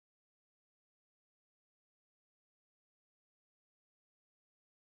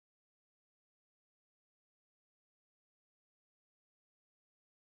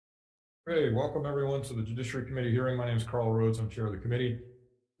Okay, welcome everyone to the Judiciary Committee hearing. My name is Carl Rhodes. I'm chair of the committee.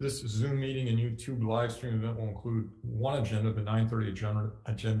 This Zoom meeting and YouTube live stream event will include one agenda, the 9:30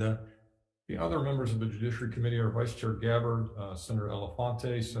 agenda. The other members of the Judiciary Committee are Vice Chair Gabbard, Senator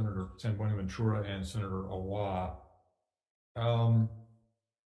Elefante, Senator San Buenaventura, and Senator Awa. In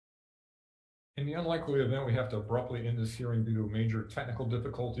the unlikely event we have to abruptly end this hearing due to major technical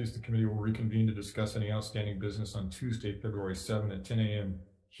difficulties, the committee will reconvene to discuss any outstanding business on Tuesday, February 7 at 10 a.m.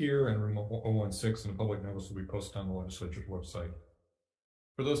 here in room 016, and a public notice will be posted on the legislature's website.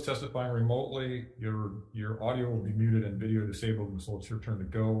 For those testifying remotely, your audio will be muted and video disabled until it's your turn to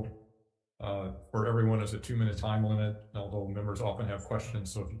go. For everyone, there's a 2-minute time limit, although members often have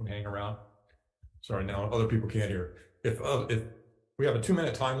questions, so if you can hang around. Sorry, now other people can't hear. If we have a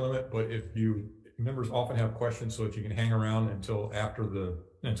 2-minute time limit, but if members often have questions, so if you can hang around until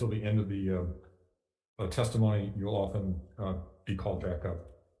the end of the testimony, you'll often be called back up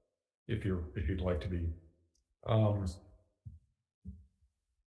if you'd like to be.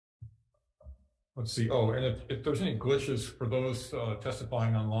 Let's see. Oh, and if there's any glitches for those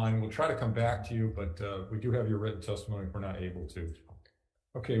testifying online, we'll try to come back to you, but we do have your written testimony if we're not able to.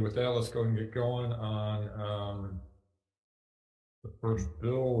 Okay, with that, let's go and get going on the first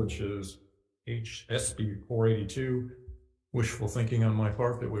bill, which is SB 482. Wishful thinking on my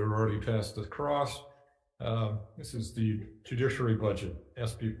part that we were already past the cross. This is the Judiciary Budget,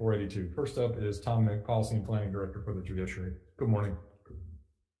 SB 482. First up is Tom Mick, Policy and Planning Director for the Judiciary. Good morning.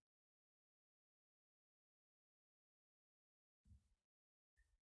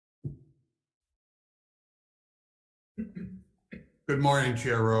 Good morning,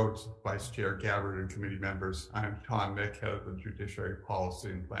 Chair Rhodes, Vice Chair Gabbard, and committee members. I'm Tom Mick, head of the Judiciary Policy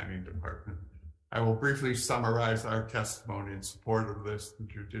and Planning Department. I will briefly summarize our testimony in support of the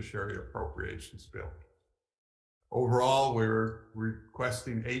Judiciary Appropriations Bill. Overall, we're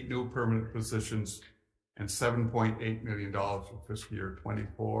requesting 8 new permanent positions and $7.8 million for fiscal year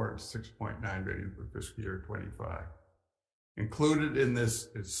 24 and $6.9 million for fiscal year 25. Included in this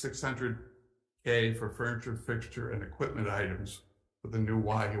is $600K for furniture, fixture, and equipment items for the new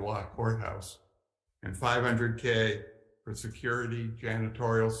Hawai'i courthouse, and $500K for security,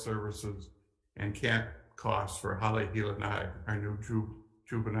 janitorial services, and camp costs for Hawai'i, our new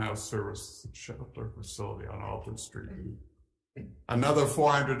juvenile service shelter facility on Alton Street. Another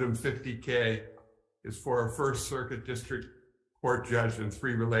 $450K is for a First Circuit District Court judge and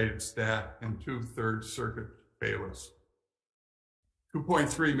 3 related staff and 2 Third Circuit bailiffs.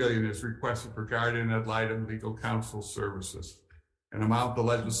 $2.3 million is requested for guardian ad litem legal counsel services, an amount the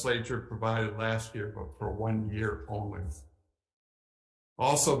legislature provided last year, but for 1 year only.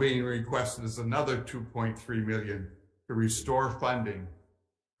 Also being requested is another $2.3 million to restore funding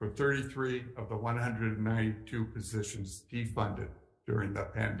for 33 of the 192 positions defunded during the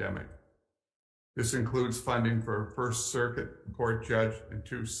pandemic. This includes funding for a First Circuit Court judge and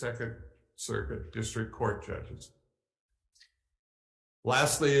 2 Second Circuit District Court judges.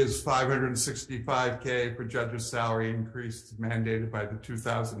 Lastly is $565K for judges' salary increase mandated by the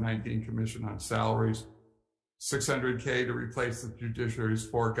 2019 Commission on Salaries, $600K to replace the judiciary's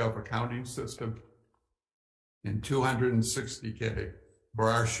 4Gov accounting system, and $260K for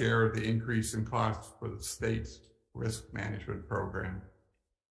our share of the increase in costs for the state's risk management program.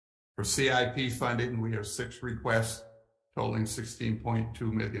 For CIP funding, we have 6 requests totaling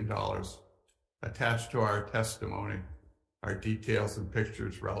 $16.2 million. Attached to our testimony are details and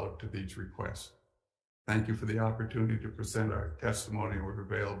pictures relative to these requests. Thank you for the opportunity to present our testimony, and we're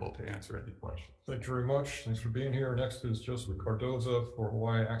available to answer any questions. Thank you very much. Thanks for being here. Next is Joseph Cardoza for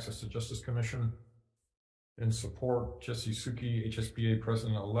Hawaii Access to Justice Commission. In support, Jesse Suki, HSBA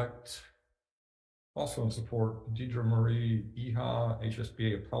President-elect. Also in support, Deidre Marie Iha,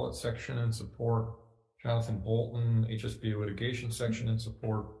 HSBA Appellate Section. In support, Jonathan Bolton, HSBA Litigation Section. In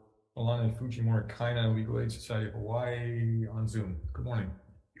support, Alana Fujimori Kaina, Legal Aid Society of Hawaii on Zoom. Good morning.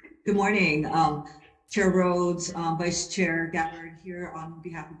 Good morning. Chair Rhodes, Vice Chair Gabbard here on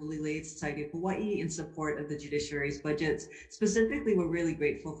behalf of the Legal Aid Society of Hawaii in support of the judiciary's budgets. Specifically, we're really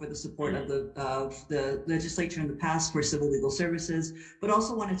grateful for the support of the legislature in the past for civil legal services, but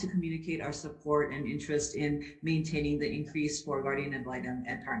also wanted to communicate our support and interest in maintaining the increase for guardian ad litem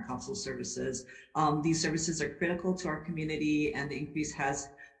and parent counsel services. These services are critical to our community, and the increase has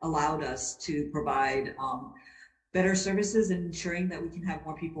allowed us to provide better services and ensuring that we can have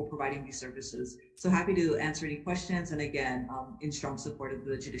more people providing these services. So happy to answer any questions, and again, in strong support of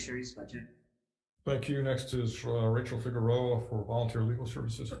the judiciary's budget. Thank you. Next is Rachel Figueroa for Volunteer Legal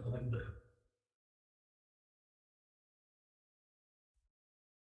Services.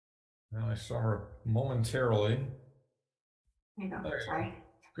 Now I saw her momentarily. I know, sorry.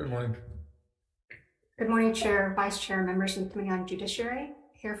 Good morning. Good morning, Chair, Vice Chair, members of the Committee on Judiciary.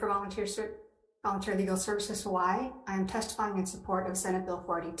 Here for Volunteer Legal Services Hawaii. I am testifying in support of Senate Bill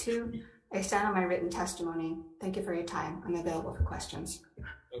 482. I stand on my written testimony. Thank you for your time. I'm available for questions.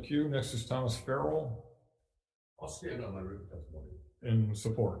 Thank you. Next is Thomas Farrell. I'll stand on my written testimony. In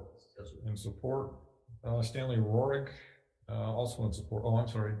support. Yes, sir. In support. Stanley Rohrig, also in support. Oh, I'm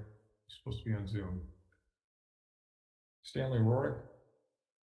sorry. You're supposed to be on Zoom. Stanley Rohrig.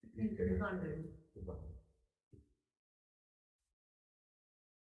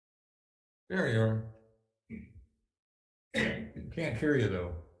 There you are. Can't hear you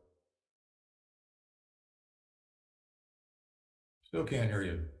though. Still can't hear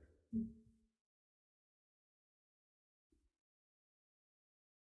you.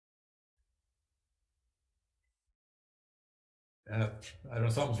 I don't know,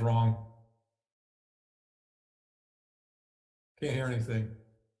 something's wrong. Can't hear anything.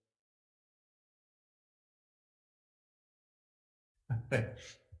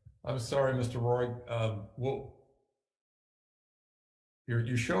 I'm sorry, Mr. Roy.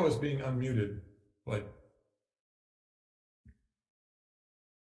 Your show is being unmuted, but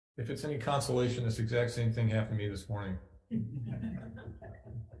if it's any consolation, this exact same thing happened to me this morning.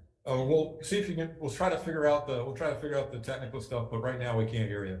 Oh, we'll see if you can. We'll try to figure out the technical stuff, but right now we can't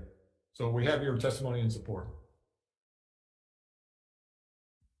hear you. So we have your testimony and support.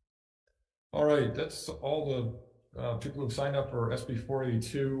 All right, that's all the people who've signed up for SB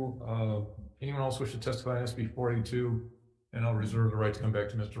 482. Anyone else wish to testify on SB 482? And I'll reserve the right to come back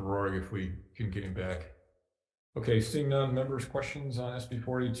to Mr. Rohrig if we can get him back. Okay, seeing none, members' questions on SB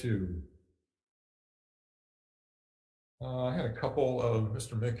 482. I had a couple of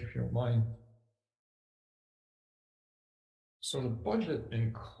Mr. Mick, if you don't mind. So the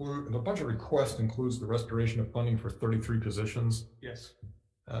budget request includes the restoration of funding for 33 positions. Yes.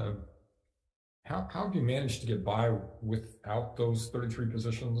 How have you managed to get by without those 33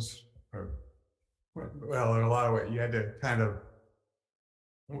 positions? Well, in a lot of ways, you had to kind of.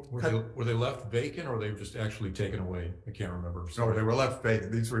 Were they left vacant or they were just actually taken away? I can't remember. No, they were left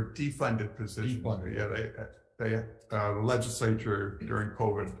vacant. These were defunded positions. Defunded. Yeah, the legislature during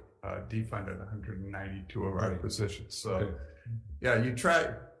COVID defunded 192 of our positions. So, okay. Yeah, you try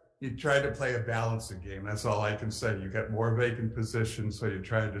to play a balancing game. That's all I can say. You got more vacant positions, so you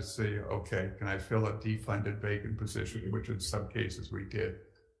try to see, okay, can I fill a defunded vacant position, which in some cases we did.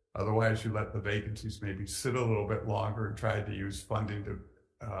 Otherwise, you let the vacancies maybe sit a little bit longer and try to use funding to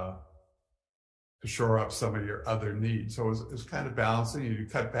shore up some of your other needs. So it's kind of balancing. You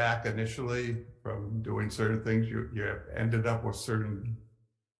cut back initially from doing certain things. You ended up with certain,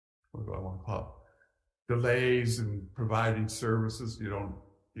 what do I want to call it, delays in providing services. You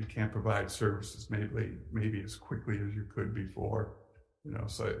can't provide services maybe as quickly as you could before.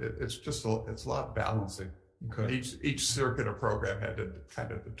 So it's a lot of balancing. Okay. Each circuit or program had to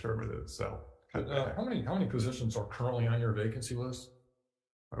kind of determine it itself. How many positions are currently on your vacancy list?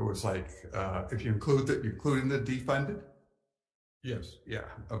 It was like, if you including the defunded? Yes. Yeah,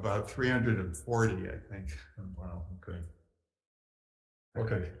 about 340, I think. Oh, wow, okay.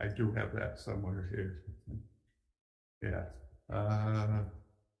 Okay. I do have that somewhere here. Yeah.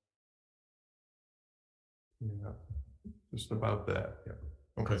 Yeah, just about that.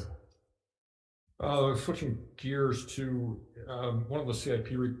 Yeah. Okay. Switching gears to one of the CIP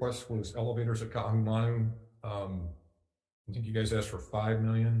requests was elevators at Kahumanu. I think you guys asked for $5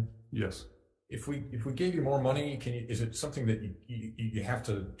 million. Yes. If we gave you more money, is it something that you have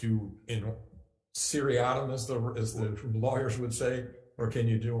to do in seriatim, as the lawyers would say, or can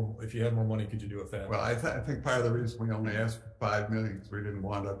you do, if you had more money, could you do it fast? Well, I think part of the reason we only asked for $5 million is we didn't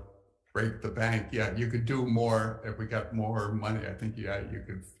want to break the bank. Yeah, you could do more if we got more money. I think you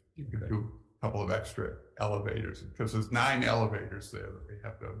could do a couple of extra elevators, because there's 9 elevators there that we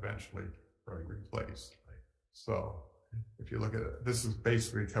have to eventually replace. So if you look at it, this is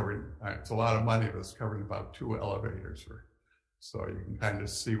basically covering, it's a lot of money, but it's covering about 2 elevators. So you can kind of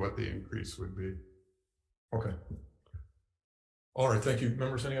see what the increase would be. Okay. All right, thank you.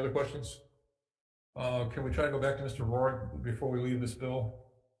 Members, any other questions? Can we try to go back to Mr. Roy before we leave this bill?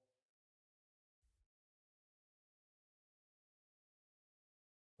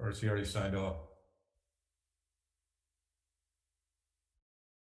 Or has he already signed off?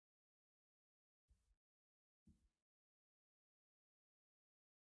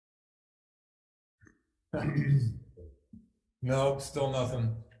 No, still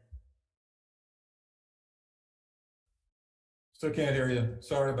nothing. Still can't hear you.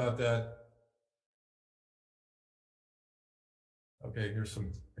 Sorry about that. Okay, here's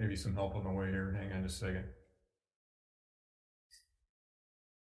maybe some help on the way here. Hang on just a second.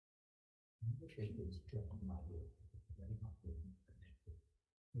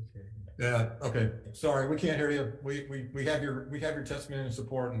 Yeah, okay. Sorry, we can't hear you. We have your testimony and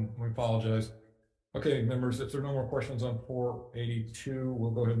support, and we apologize. Okay, members, if there are no more questions on 482,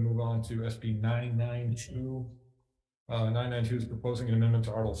 we'll go ahead and move on to SB 992. 992 is proposing an amendment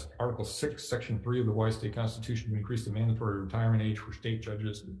to Article 6, Section 3 of the Hawaii State Constitution to increase the mandatory retirement age for state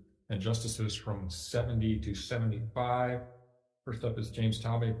judges and justices from 70 to 75. First up is James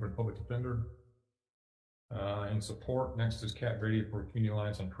Taube for the Public Defender. In support, next is Kat Brady for Community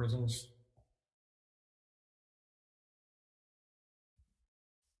Alliance on Prisons.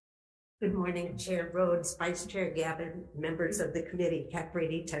 Good morning, Chair Rhodes, Vice Chair Gavin, members of the committee. Kat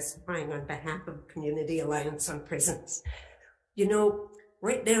Brady testifying on behalf of Community Alliance on Prisons. You know,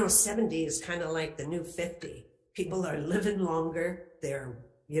 right now 70 is kind of like the new 50. People are living longer. They're,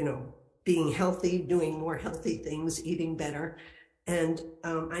 being healthy, doing more healthy things, eating better. And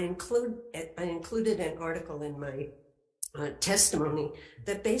I included an article in my testimony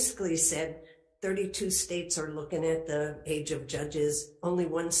that basically said 32 states are looking at the age of judges. Only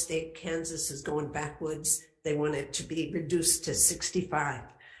one state, Kansas, is going backwards. They want it to be reduced to 65.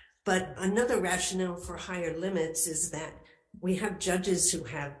 But another rationale for higher limits is that we have judges who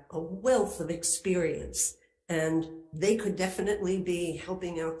have a wealth of experience, and they could definitely be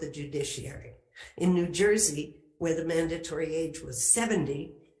helping out the judiciary. In New Jersey, where the mandatory age was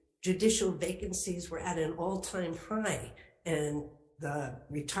 70, judicial vacancies were at an all-time high, and the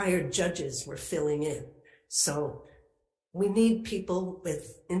retired judges were filling in. So we need people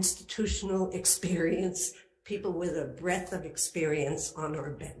with institutional experience, people with a breadth of experience on our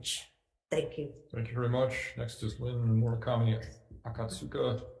bench. Thank you. Thank you very much. Next is Lynn Murakami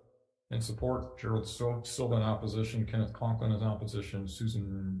Akatsuka in support, Gerald Silva in opposition, Kenneth Conklin in opposition,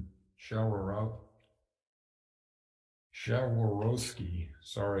 Susan Shawarowski,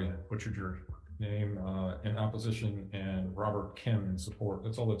 sorry, butchered your name, in opposition, and Robert Kim in support.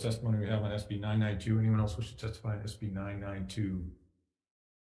 That's all the testimony we have on SB 992. Anyone else wish to testify on SB 992?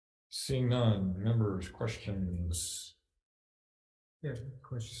 Seeing none, members, questions? Yeah,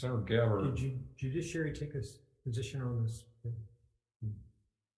 question. Senator Gabbard. Did judiciary take a position on this?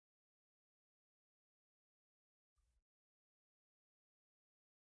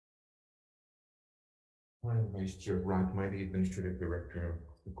 I am Vice Chair Ron Mighty, Administrative Director of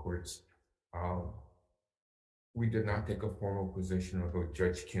the courts. We did not take a formal position, although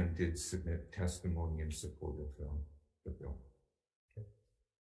Judge Kim did submit testimony in support of the bill. Okay.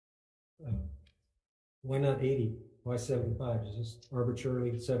 Why not 80? Why 75? Is this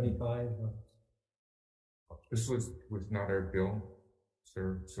arbitrarily 75? This was not our bill,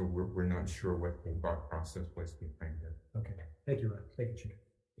 sir, so we're not sure what the thought process was behind it. Okay. Thank you, Ron. Thank you, Chair.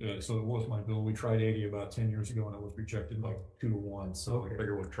 Yeah, so it was my bill. We tried 80 about 10 years ago and it was rejected like 2-1. So Okay. I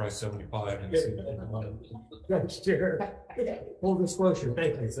figure we'll try 75 and see. Thanks, Chair. Full disclosure.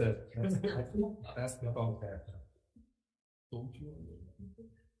 Thank you. That's the about that.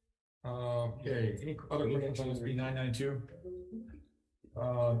 Okay, any other questions on SB 992?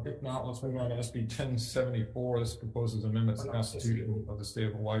 If not, let's move on to SB 1074. This proposes amendments to the Constitution of the State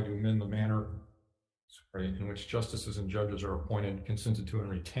of Hawaii to amend the manner in which justices and judges are appointed, consented to, and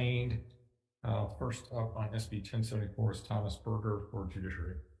retained. First up on SB 1074 is Thomas Berger for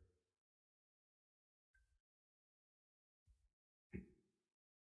Judiciary.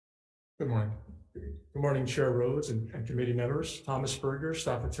 Good morning. Good morning, Chair Rhodes and committee members. Thomas Berger,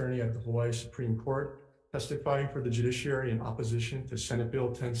 staff attorney at the Hawaii Supreme Court, testifying for the judiciary in opposition to Senate Bill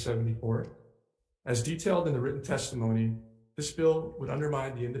 1074. As detailed in the written testimony, this bill would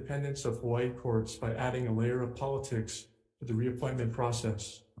undermine the independence of Hawaii courts by adding a layer of politics to the reappointment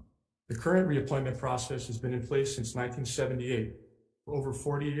process. The current reappointment process has been in place since 1978, for over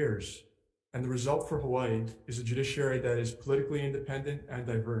 40 years, and the result for Hawaii is a judiciary that is politically independent and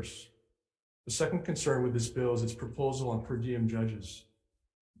diverse. The second concern with this bill is its proposal on per diem judges.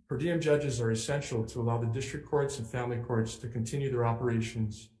 Per diem judges are essential to allow the district courts and family courts to continue their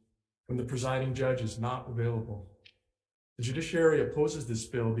operations when the presiding judge is not available. The judiciary opposes this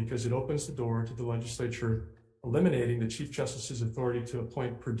bill because it opens the door to the legislature eliminating the Chief Justice's authority to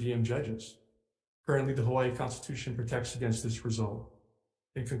appoint per diem judges. Currently, the Hawaii Constitution protects against this result.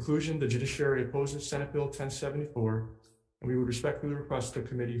 In conclusion, the judiciary opposes Senate Bill 1074, and we would respectfully request the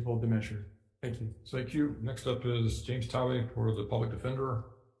committee hold the measure. Thank you. Thank you. Next up is James Taube for the Public Defender.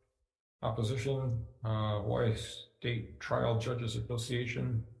 Opposition, Hawaii State Trial Judges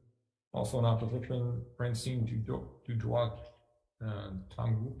Association. Also in opposition, Francine Duduat and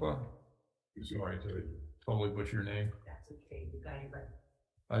Tangupa. Sorry to totally butcher your name. That's okay. You got it right.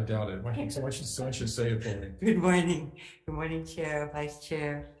 I doubt it. Someone should say it for me. Good morning. Good morning, Chair, Vice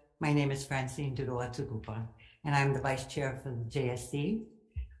Chair, My name is Francine Duduatugupa, and I'm the Vice Chair for the JSC.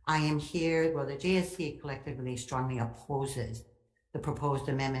 I am here, well, the JSC collectively strongly opposes the proposed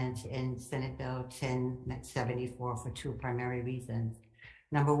amendment in Senate Bill 1074 for two primary reasons.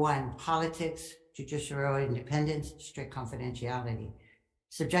 Number one, politics, judicial independence, strict confidentiality.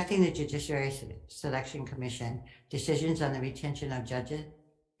 Subjecting the Judiciary Selection Commission decisions on the retention of judges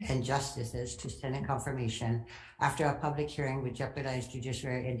and justices to Senate confirmation after a public hearing would jeopardize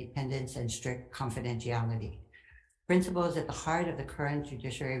judiciary independence and strict confidentiality. Principles at the heart of the current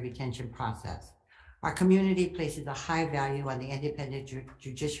judiciary retention process. Our community places a high value on the independent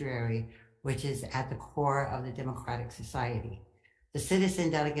judiciary, which is at the core of the democratic society. The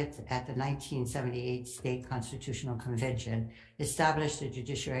citizen delegates at the 1978 State Constitutional Convention established the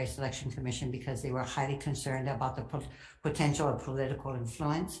Judiciary Selection Commission because they were highly concerned about the potential of political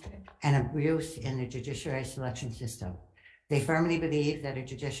influence and abuse in the judiciary selection system. They firmly believe that a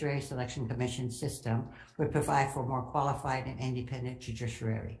Judiciary Selection Commission system would provide for more qualified and independent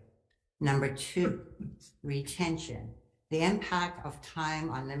judiciary. Number two, retention. The impact of time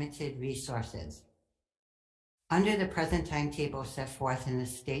on limited resources. Under the present timetable set forth in the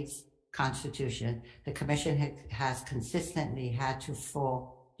state's constitution, the commission has consistently had to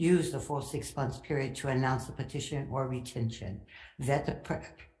use the full 6 months period to announce the petition or retention, vet the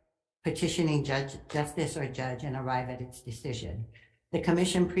petitioning justice or judge, and arrive at its decision. The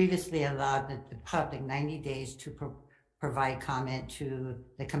commission previously allowed the public 90 days to provide comment to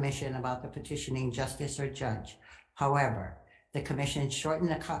the commission about the petitioning justice or judge. However, the commission shortened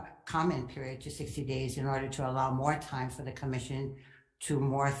the comment period to 60 days in order to allow more time for the commission to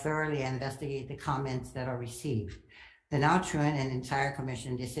more thoroughly investigate the comments that are received. The now truant and entire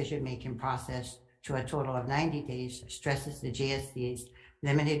commission decision-making process to a total of 90 days stresses the JSC's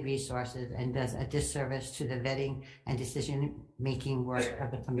limited resources and does a disservice to the vetting and decision-making work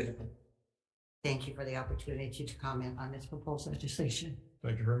of the commission. Thank you for the opportunity to comment on this proposed legislation.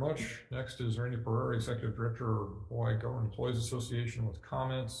 Thank you very much. Next is Randy Pereira, Executive Director of Hawaii Government Employees Association with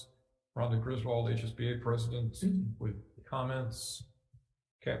comments. Rhonda Griswold, HSBA President with comments.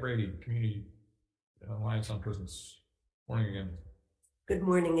 Kat Brady, Community Alliance on Prisons. Morning again. Good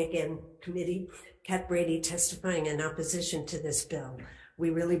morning again, committee. Kat Brady testifying in opposition to this bill. We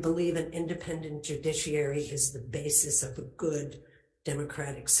really believe an independent judiciary is the basis of a good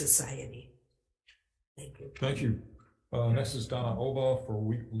democratic society. Thank you. Thank you. Next is Donna Oba for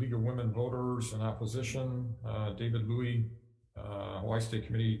League of Women Voters in opposition. David Louie, Hawaii State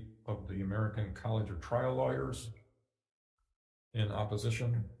Committee of the American College of Trial Lawyers in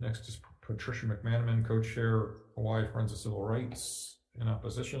opposition. Next is Patricia McManaman, co-chair Hawaii Friends of Civil Rights in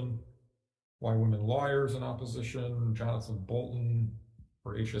opposition. Hawaii Women Lawyers in opposition. Jonathan Bolton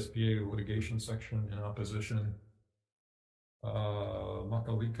for HSBA litigation section in opposition.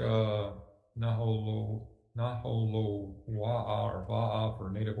 Makalika Naholowa'a or Va'a for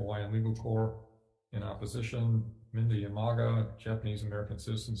Native Hawaiian Legal Corps in opposition. Minda Yamaga, Japanese American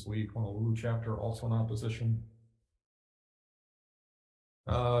Citizens League Honolulu chapter, also in opposition.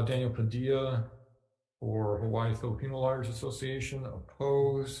 Daniel Padilla for Hawaii Filipino Lawyers Association,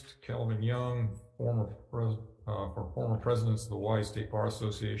 opposed. Calvin Young, for former presidents of the Hawaii State Bar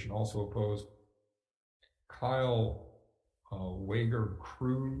Association, also opposed. Kyle Wager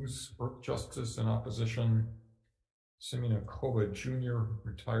Cruz, Work Justice in opposition. Simina Koba Jr.,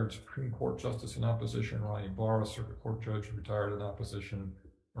 retired Supreme Court Justice in opposition. Ronnie Barra, Circuit Court Judge, retired in opposition.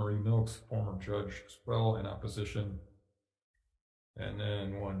 Marie Milks, former judge as well, in opposition. And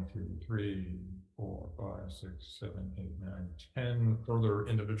then 1, 2, 3, 4, 5, 6, 7, 8, 9, 10 further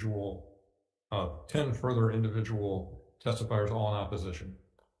individual, 10 further individual testifiers, all in opposition.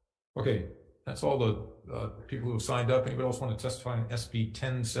 Okay, that's all the people who have signed up. Anybody else want to testify on SB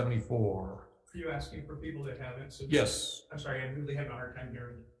 1074? Are you asking for people that haven't? So Yes. I'm sorry, I'm really having a hard time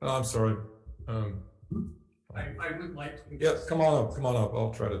hearing. I'm sorry. I would like to. Yeah, come on up. Come on up.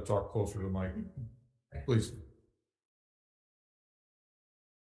 I'll try to talk closer to the mic. Please.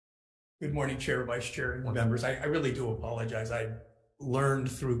 Good morning, Chair, Vice Chair, and members. I really do apologize. I learned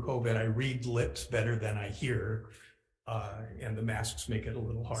through COVID, I read lips better than I hear, and the masks make it a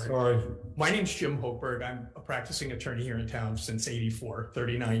little hard. Sorry. My name's Jim Hochberg. I'm a practicing attorney here in town since '84,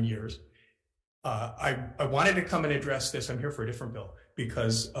 39 years. I wanted to come and address this. I'm here for a different bill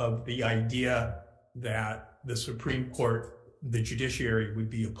because of the idea that the Supreme Court, the judiciary would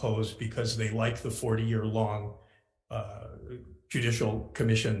be opposed because they like the 40-year-long Judicial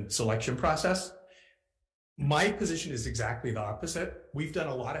Commission selection process. My position is exactly the opposite. We've done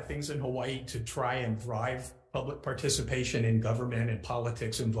a lot of things in Hawaii to try and drive public participation in government and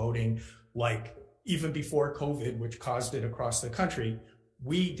politics and voting, like even before COVID, which caused it across the country.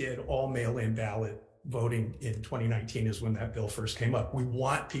 we did all mail-in ballot voting in 2019 is when that bill first came up. We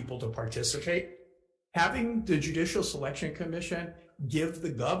want people to participate. Having the Judicial Selection Commission give the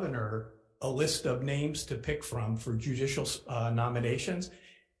governor a list of names to pick from for judicial nominations,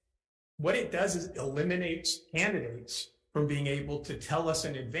 what it does is eliminates candidates from being able to tell us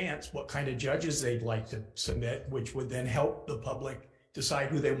in advance what kind of judges they'd like to submit, which would then help the public decide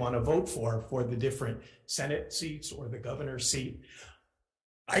who they want to vote for the different Senate seats or the governor's seat.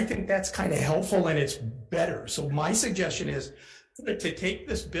 I think that's kind of helpful and it's better. So my suggestion is to take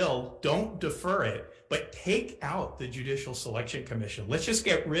this bill, don't defer it, but take out the Judicial Selection Commission. Let's just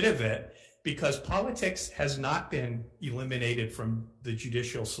get rid of it, because politics has not been eliminated from the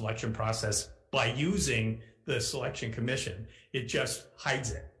judicial selection process by using the Selection Commission. It just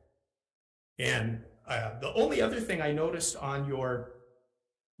hides it. And the only other thing I noticed on your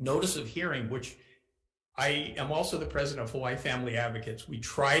notice of hearing, which I am also the president of Hawai'i Family Advocates. We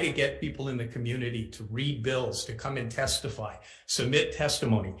try to get people in the community to read bills, to come and testify, submit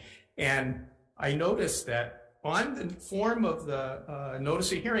testimony. And I noticed that on the form of the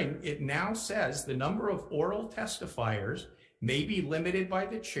notice of hearing, it now says the number of oral testifiers may be limited by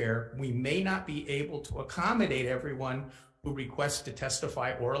the chair. We may not be able to accommodate everyone who requests to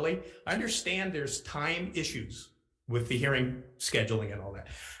testify orally. I understand there's time issues with the hearing scheduling and all that,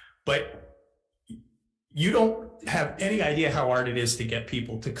 but you don't have any idea how hard it is to get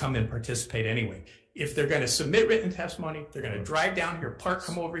people to come and participate anyway. If they're going to submit written testimony, they're going to drive down here,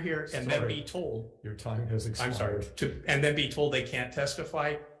 come over here, and then be told. Your time has expired. I'm sorry. And then be told they can't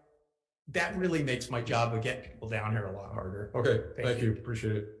testify. That really makes my job of getting people down here a lot harder. Okay, thank you.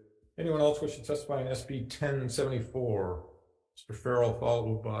 Appreciate it. Anyone else wish to testify on SB 1074? Mr. Farrell,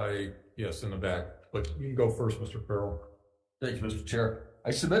 followed by, yes, in the back. But you can go first, Mr. Farrell. Thank you, Mr. Chair. I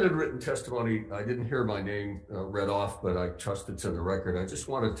submitted written testimony. I didn't hear my name read off, but I trust it's in the record. I just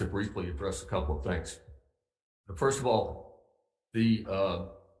wanted to briefly address a couple of things. First of all, the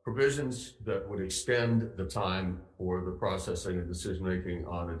provisions that would extend the time for the processing and decision-making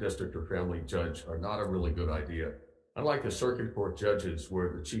on a district or family judge are not a really good idea. Unlike the circuit court judges, where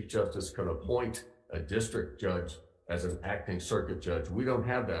the Chief Justice can appoint a district judge as an acting circuit judge, we don't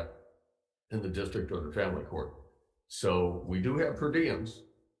have that in the district or the family court. So we do have per diems,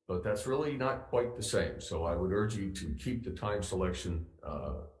 but that's really not quite the same. So I would urge you to keep the time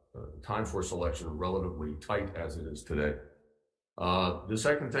for selection relatively tight as it is today. The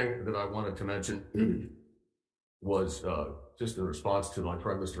second thing that I wanted to mention was just in response to my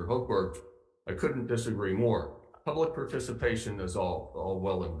friend, Mr. Hochberg. I couldn't disagree more. Public participation is all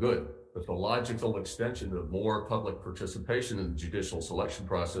well and good, but the logical extension of more public participation in the judicial selection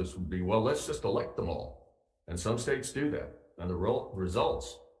process would be, well, let's just elect them all. And some states do that. And the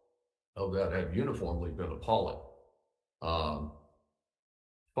results of that have uniformly been appalling.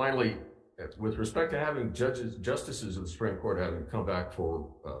 Finally, with respect to having justices of the Supreme Court having come back for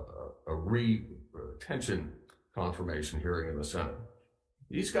a retention confirmation hearing in the Senate,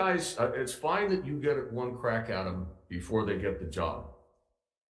 these guys, it's fine that you get one crack at them before they get the job.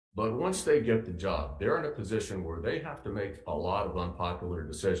 But once they get the job, they're in a position where they have to make a lot of unpopular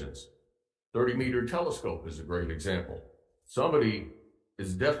decisions. 30-meter telescope is a great example. Somebody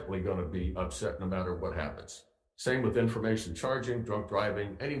is definitely going to be upset no matter what happens. Same with information charging, drunk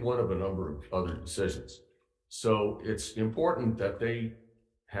driving, any one of a number of other decisions. So it's important that they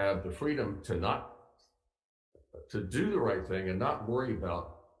have the freedom to do the right thing and not worry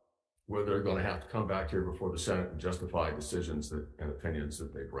about whether they're going to have to come back here before the Senate and justify decisions and opinions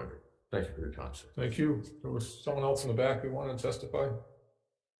that they've rendered. Thank you for your time, sir. Thank you. There was someone else in the back who wanted to testify.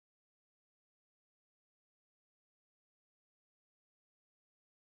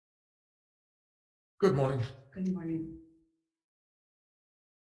 Good morning. Good morning.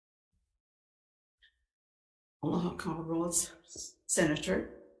 Aloha call rolls. Senator,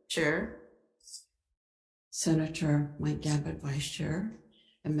 Chair, Senator Mike Gabbard, Vice Chair,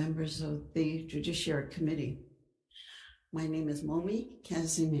 and members of the Judiciary Committee. My name is Momi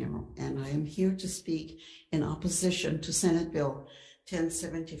Casimiro, and I am here to speak in opposition to Senate Bill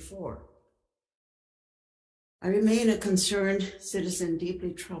 1074. I remain a concerned citizen,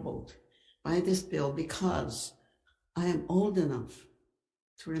 deeply troubled by this bill because I am old enough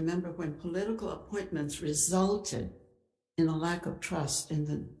to remember when political appointments resulted in a lack of trust in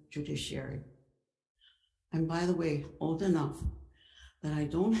the judiciary. And by the way, old enough that I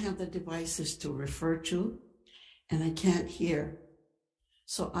don't have the devices to refer to and I can't hear.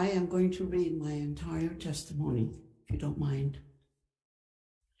 So I am going to read my entire testimony, if you don't mind.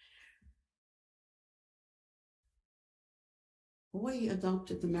 Hawaii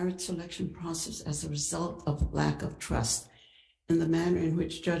adopted the merit selection process as a result of lack of trust in the manner in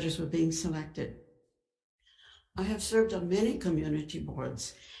which judges were being selected. I have served on many community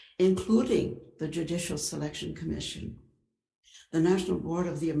boards, including the Judicial Selection Commission, the National Board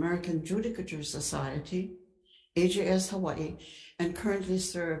of the American Judicature Society, AJS Hawai'i, and currently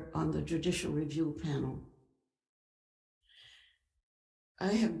serve on the Judicial Review Panel.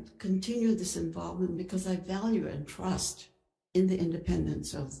 I have continued this involvement because I value and trust in the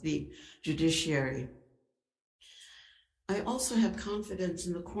independence of the judiciary. I also have confidence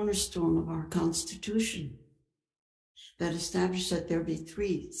in the cornerstone of our Constitution that established that there be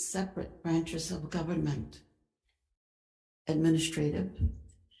three separate branches of government: administrative,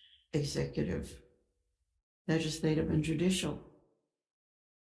 executive, legislative, and judicial.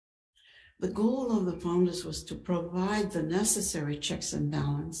 The goal of the founders was to provide the necessary checks and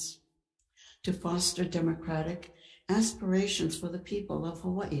balance to foster democratic aspirations for the people of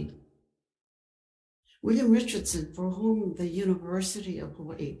Hawaii. William Richardson, for whom the University of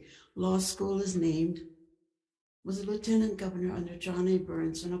Hawaii Law School is named, was a lieutenant governor under John A.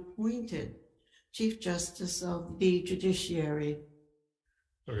 Burns and appointed Chief Justice of the Judiciary.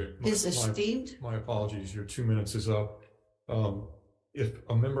 Okay, my apologies. Your 2 minutes is up. If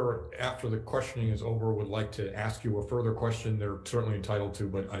a member after the questioning is over would like to ask you a further question, they're certainly entitled to,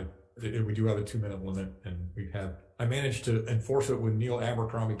 but we do have a 2-minute limit, and I managed to enforce it when Neil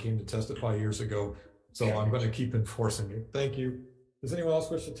Abercrombie came to testify years ago, so I'm going to keep enforcing it. Thank you. Does anyone else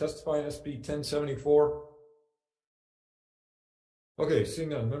wish to testify on SB 1074? Okay, seeing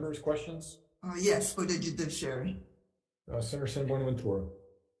none. Members, questions? Yes, for the judiciary. Senator San Buenaventura.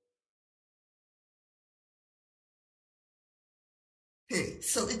 Okay,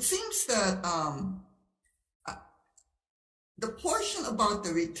 so it seems that the portion about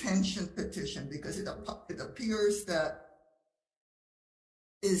the retention petition, because it appears that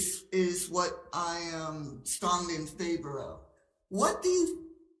is what I am strongly in favor of.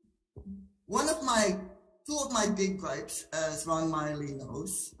 Two of my big gripes, as Rod Miley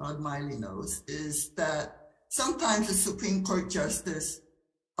knows, is that sometimes the Supreme Court Justice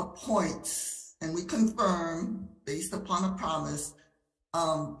appoints, and we confirm based upon a promise,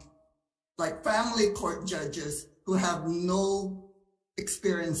 like family court judges who have no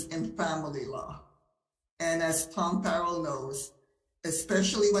experience in family law. And as Tom Farrell knows,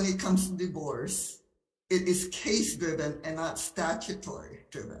 especially when it comes to divorce, it is case driven and not statutory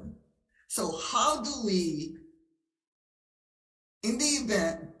driven. So how do we, in the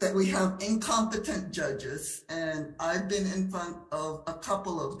event that we have incompetent judges, and I've been in front of a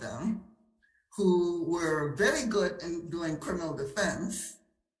couple of them who were very good in doing criminal defense,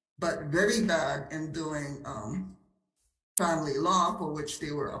 but very bad in doing family law, for which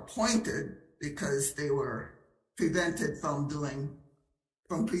they were appointed because they were prevented from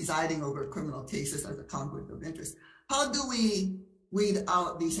presiding over criminal cases as a conflict of interest. How do we weed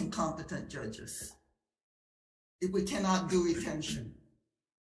out these incompetent judges if we cannot do retention?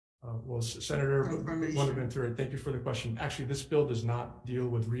 Well, Senator Buenaventura, thank you for the question. Actually, this bill does not deal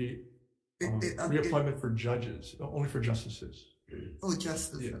with reappointment for judges, only for justices. Oh,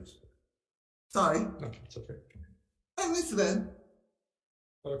 justices. Yes. Sorry. No, it's okay. I misread.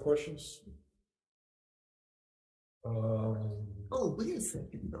 Other questions? Oh, wait a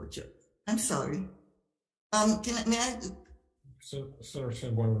second, though, Joe. I'm sorry. May I? Senator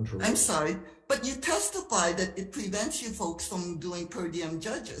San Buenaventura. I'm sorry, but you testified that it prevents you folks from doing per diem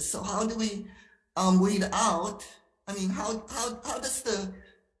judges. So how do we weed out? I mean, how does the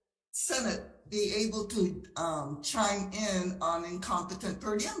Senate be able to chime in on incompetent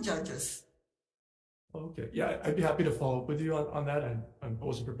per diem judges? Okay, yeah, I'd be happy to follow up with you on that. I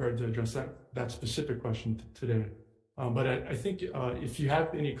wasn't prepared to address that specific question today. But I think if you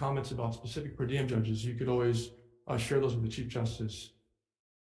have any comments about specific per diem judges, you could always share those with the Chief Justice.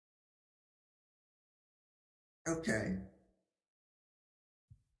 Okay.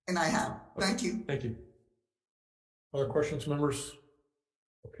 And I have. Thank you. Thank you. Other questions, members?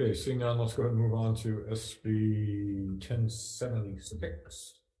 Okay, seeing none, let's go ahead and move on to SB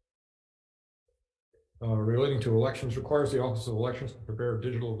 1076. Relating to elections, requires the Office of Elections to prepare a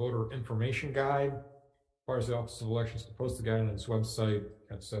digital voter information guide, requires the Office of Elections to post the guide on its website,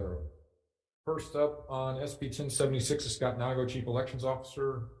 etc. First up on SB 1076 is Scott Nago, Chief Elections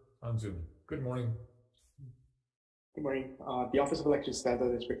Officer on Zoom. Good morning. Good morning. The Office of Elections stands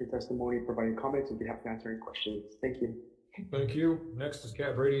on its written testimony, providing comments and be happy to answer any questions. Thank you. Thank you. Next is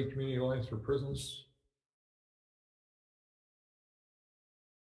Kat Brady, Community Alliance for Prisons.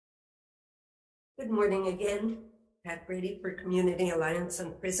 Good morning again. Pat Brady for Community Alliance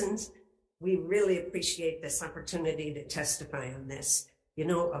on Prisons. We really appreciate this opportunity to testify on this. You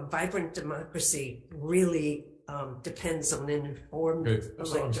know, a vibrant democracy really depends on an informed Okay, so I'm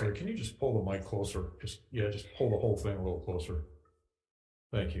sorry, electorate. can you just pull the mic closer? Just pull the whole thing a little closer.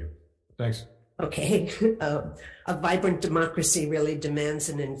 Thank you. Thanks. Okay, a vibrant democracy really demands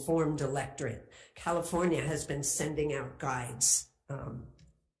an informed electorate. California has been sending out guides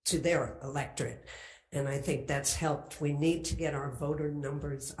to their electorate, and I think that's helped. We need to get our voter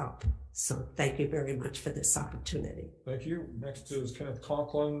numbers up. So thank you very much for this opportunity. Thank you. Next is Kenneth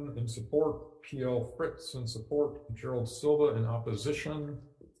Conklin in support, P.L. Fritz in support, Gerald Silva in opposition.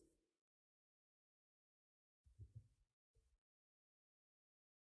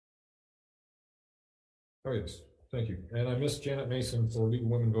 Oh, yes. Thank you. And I missed Janet Mason for League of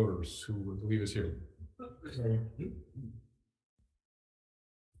Women Voters, who I believe is here.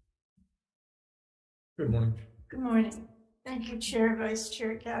 Good morning. Good morning. Thank you, Chair, Vice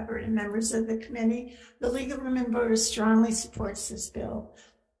Chair Gabbard, and members of the committee. The League of Women Voters strongly supports this bill.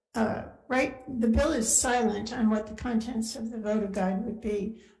 The bill is silent on what the contents of the voter guide would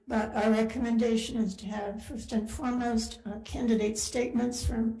be, but our recommendation is to have, first and foremost, candidate statements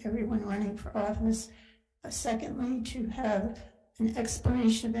from everyone running for office. Secondly, to have an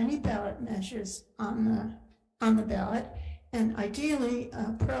explanation of any ballot measures on the ballot, and ideally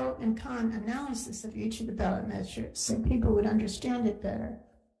a pro and con analysis of each of the ballot measures so people would understand it better.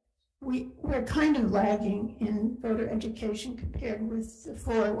 We're kind of lagging in voter education compared with the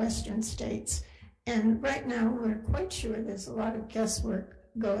 4 Western states, and right now we're quite sure there's a lot of guesswork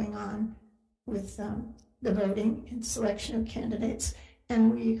going on with the voting and selection of candidates,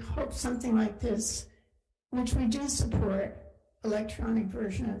 and we hope something like this, which we do support, electronic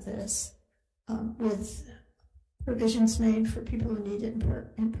version of this, with provisions made for people who need it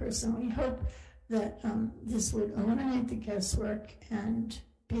in person. We hope that this would eliminate the guesswork and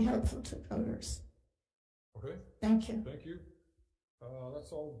be helpful to voters. Okay. Thank you. Thank you.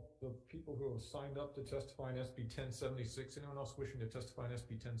 That's all the people who have signed up to testify in SB 1076. Anyone else wishing to testify in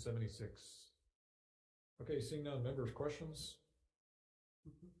SB 1076? Okay, seeing none. Members, questions?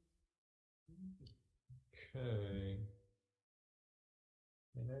 Okay.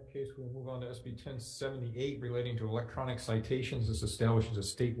 In that case, we'll move on to SB 1078 relating to electronic citations. This establishes a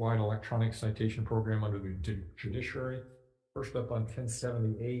statewide electronic citation program under the judiciary. First up on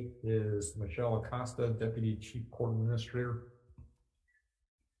 1078 is Michelle Acosta, Deputy Chief Court Administrator.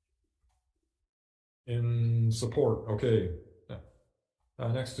 In support, okay.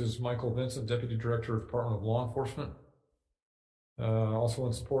 Next is Michael Vincent, Deputy Director of Department of Law Enforcement. Also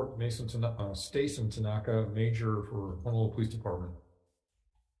in support, Stacen Tanaka, Major for Honolulu Police Department.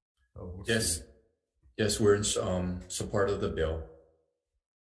 Yes, we're in support of the bill.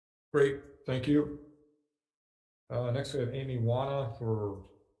 Great, thank you. Next we have Amy Wana for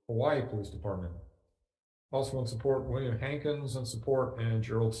Hawai'i Police Department. Also in support, William Hankins in support, and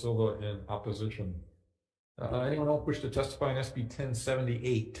Gerald Silva in opposition. Anyone else wish to testify in SB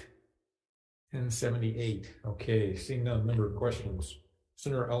 1078? 1078. Okay, seeing none, member questions.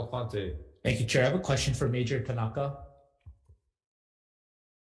 Senator Elefante. Thank you, Chair. I have a question for Major Tanaka.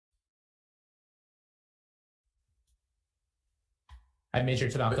 Hi, Major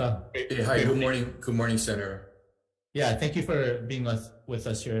Tanaka. Hey, hi, good morning. Good morning, Senator. Yeah, thank you for being with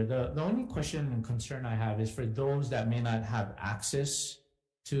us here. The only question and concern I have is for those that may not have access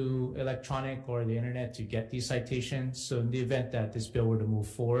to electronic or the internet to get these citations. So in the event that this bill were to move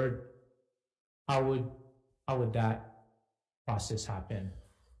forward, how would that process happen?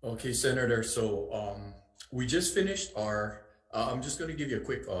 Okay, Senator. So we just finished our, I'm just going to give you a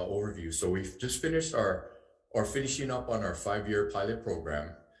quick overview. So we've just finished our finishing up on our 5-year pilot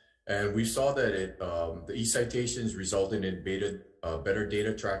program. And we saw that the e-citations resulted in better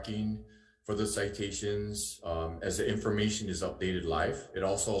data tracking for the citations as the information is updated live. It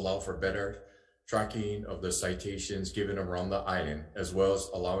also allowed for better tracking of the citations given around the island, as well as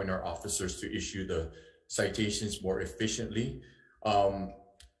allowing our officers to issue the citations more efficiently.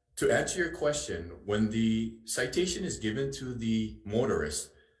 To answer your question, when the citation is given to the motorist,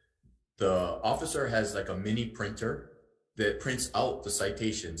 the officer has like a mini printer that prints out the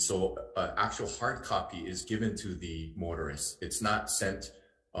citation. So an actual hard copy is given to the motorist. It's not sent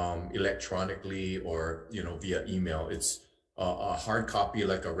electronically or via email. It's a hard copy,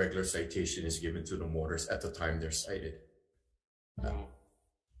 like a regular citation, is given to the motorist at the time they're cited.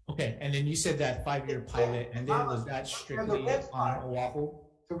 Okay, and then you said that 5-year pilot, and then was that strictly on Oahu?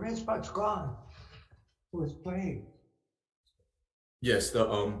 The red spot's gone. It was playing. Yes, the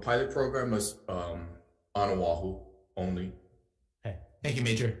pilot program was on Oahu only. Okay, thank you,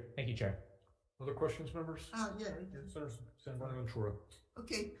 Major. Thank you, Chair. Other questions, members? Yeah. Senator Ventura.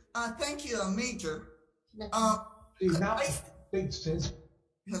 Okay. Thank you, Major.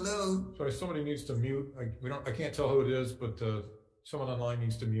 Hello. Sorry, somebody needs to mute. I can't tell who it is, but someone online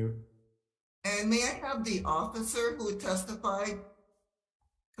needs to mute. And may I have the officer who testified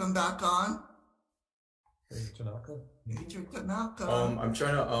come back on? Tanaka? Major Tanaka. I'm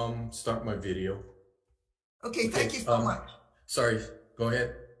trying to start my video. Okay, thank you so much. Sorry, go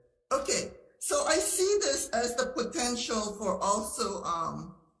ahead. Okay, so I see this as the potential for also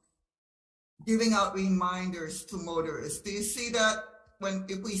giving out reminders to motorists. Do you see that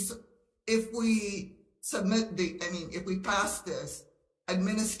if we submit if we pass this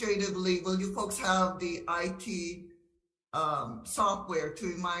administratively, will you folks have the IT software to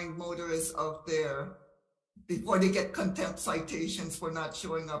remind motorists of before they get contempt citations for not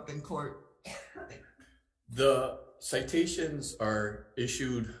showing up in court? The citations are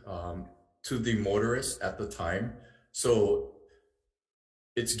issued to the motorist at the time. So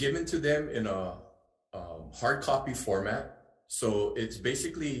it's given to them in a hard copy format. So it's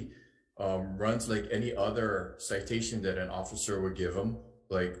basically runs like any other citation that an officer would give them,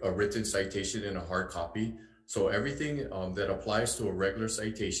 like a written citation in a hard copy. So everything that applies to a regular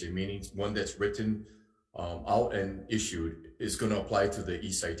citation, meaning one that's written out and issued, is going to apply to the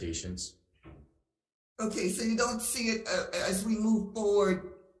e-citations. Okay, so you don't see it as we move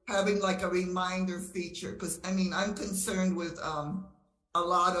forward having like a reminder feature? Because I'm concerned with a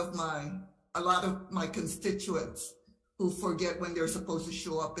lot of my constituents who forget when they're supposed to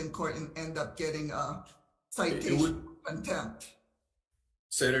show up in court and end up getting a citation for contempt.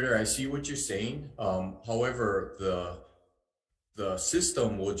 Senator, I see what you're saying. However, the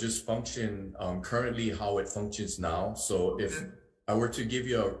system will just function currently how it functions now. So if I were to give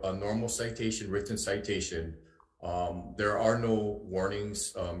you a normal citation, written citation, there are no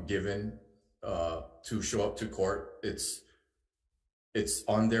warnings given to show up to court. It's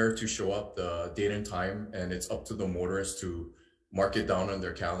on there to show up the date and time, and it's up to the motorist to mark it down on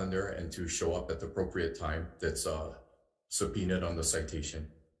their calendar and to show up at the appropriate time that's subpoenaed on the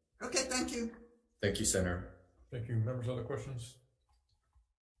citation. Okay, thank you. Thank you, Senator. Thank you. Members, other questions?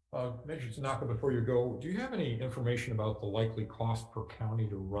 Major Tanaka, before you go, do you have any information about the likely cost per county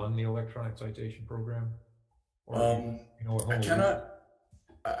to run the electronic citation program? Or,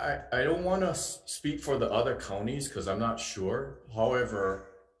 I don't want to speak for the other counties because I'm not sure. However,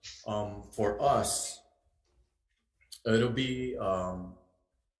 for us, it'll be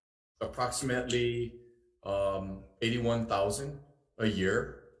approximately 81,000 a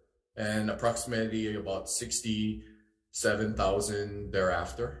year, and approximately about 67,000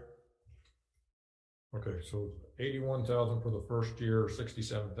 thereafter. Okay, so 81,000 for the first year,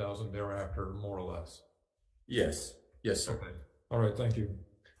 67,000 thereafter, more or less. Yes, yes, sir. Okay. All right, thank you.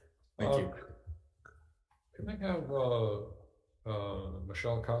 Thank you. Can I have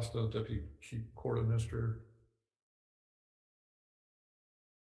Michelle Costa, Deputy Chief Court Administrator?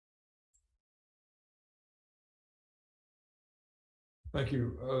 Thank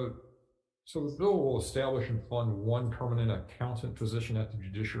you. So the bill will establish and fund one permanent accountant position at the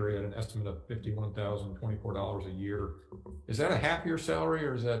judiciary at an estimate of $51,024 a year. Is that a half-year salary,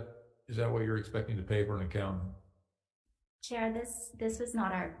 or is that what you're expecting to pay for an accountant? Chair, this was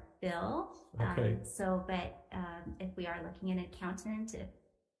not our bill. Okay. But if we are looking at an accountant, It's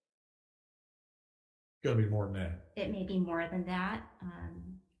got to be more than that. it may be more than that.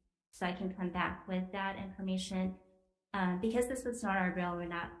 So I can come back with that information. Because this was not our bill, we're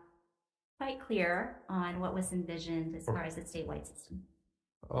not quite clear on what was envisioned as far as the statewide system.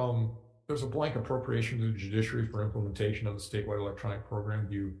 There's a blank appropriation to the judiciary for implementation of the statewide electronic program.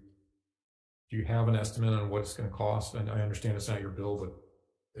 Do you have an estimate on what it's going to cost? And I understand it's not your bill, but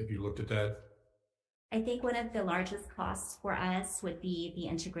have you looked at that? I think one of the largest costs for us would be the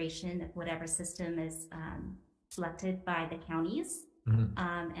integration of whatever system is selected by the counties. Mm-hmm.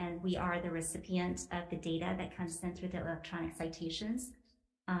 And we are the recipient of the data that comes in through the electronic citations.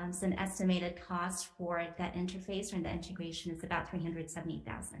 So an estimated cost for that interface or the integration is about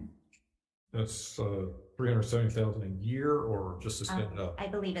 $370,000. That's $370,000 a year, or just to stand it up? I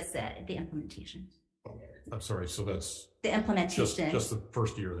believe it's the implementation. I'm sorry, so that's The implementation. just the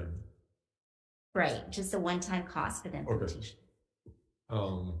first year then. Right, just a one-time cost for the implementation.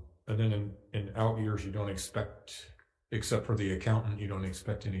 Okay. And then in out years, you don't expect, except for the accountant, you don't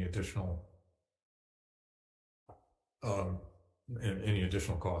expect any additional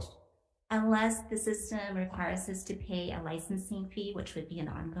cost. Unless the system requires us to pay a licensing fee, which would be an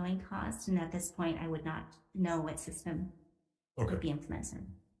ongoing cost. And at this point, I would not know what system would be implemented.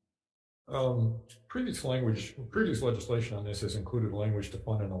 Previous legislation on this has included language to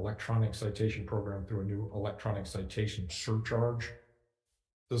fund an electronic citation program through a new electronic citation surcharge.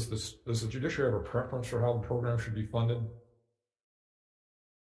 Does the judiciary have a preference for how the program should be funded?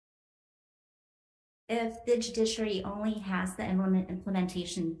 if the judiciary only has the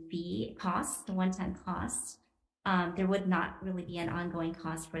implementation fee cost, the one-time cost, there would not really be an ongoing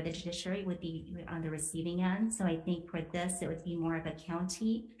cost for the judiciary, would be on the receiving end. So I think for this, it would be more of a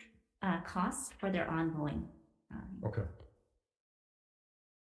county cost for their ongoing. Okay.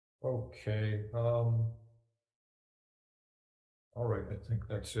 Okay. All right, I think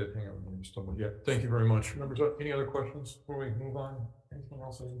that's it. Hang on, let me just double. Yeah, thank you very much. Members, any other questions before we move on? Anything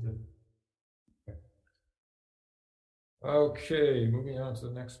else I need to? Okay, moving on to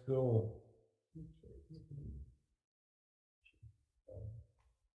the next bill.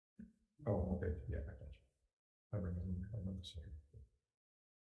 Oh, okay, yeah, I got you. I remember saying.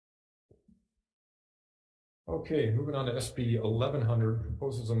 Okay, moving on to SB 1100,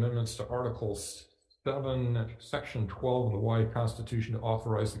 proposes amendments to Article 7, Section 12 of the Hawaii Constitution to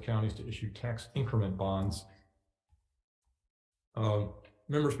authorize the counties to issue tax increment bonds.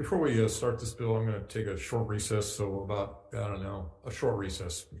 Members, before we start this bill, I'm going to take a short recess. So about, I don't know, a short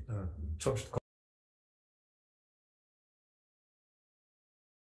recess.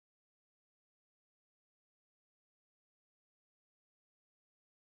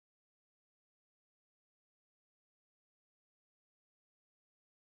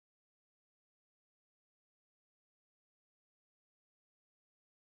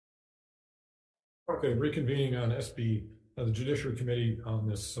 Okay, reconvening on SB, the Judiciary Committee on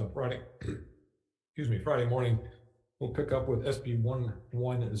this Friday, excuse me, Friday morning. We'll pick up with SB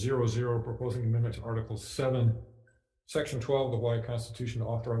 1100, proposing amendment to Article 7, Section 12 of the Hawaii Constitution to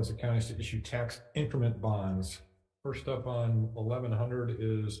authorize the counties to issue tax increment bonds. First up on 1100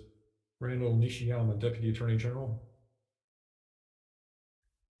 is Randall Nishiyama, Deputy Attorney General.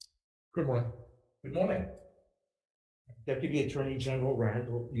 Good morning. Good morning. Deputy Attorney General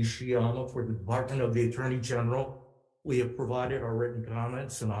Randall Nishiyama for the Department of the Attorney General. We have provided our written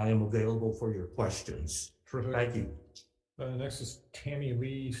comments and I am available for your questions. Terrific. Thank you. Next is Tammy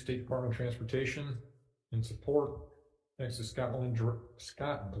Lee, State Department of Transportation, in support. Next is Scott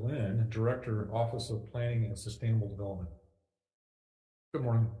Glenn, Director, Office of Planning and Sustainable Development. Good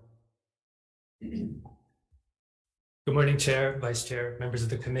morning. Good morning, Chair, Vice Chair, members of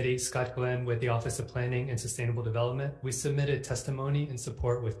the committee. Scott Glenn with the Office of Planning and Sustainable Development. We submitted testimony in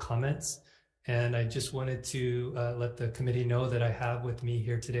support with comments, and I just wanted to let the committee know that I have with me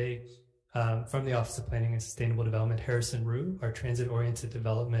here today from the Office of Planning and Sustainable Development, Harrison Rue, our Transit-Oriented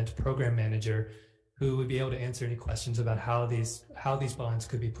Development Program Manager, who would be able to answer any questions about how these bonds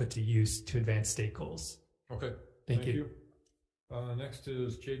could be put to use to advance state goals. Okay, thank you. Next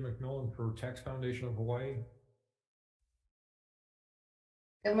is Jade McMillan for Tax Foundation of Hawaii.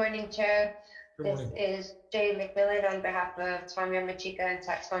 Good morning, Chair. Good this morning. is Jade McMillan on behalf of Tamia Machika and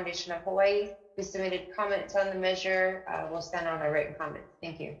Tax Foundation of Hawaii. We submitted comments on the measure. We'll stand on our written comments.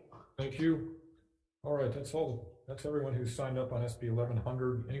 Thank you. Thank you. All right, that's all. That's everyone who signed up on SB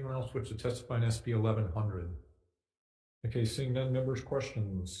 1100. Anyone else wish to testify on SB 1100? Okay, seeing none, members'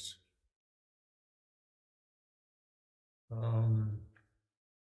 questions.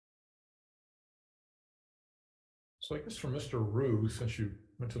 So I guess for Mr. Rue, since you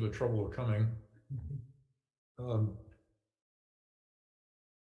went to the trouble of coming,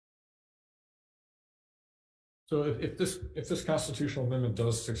 so if this constitutional amendment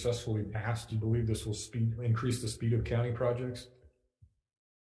does successfully pass, do you believe this will increase the speed of county projects?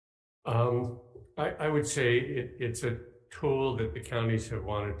 I would say it's a tool that the counties have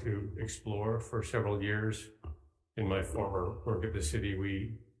wanted to explore for several years. In my former work at the city,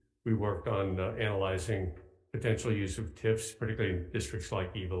 we worked on analyzing potential use of TIFs, particularly in districts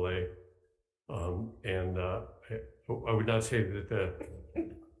like Evil A. I would not say that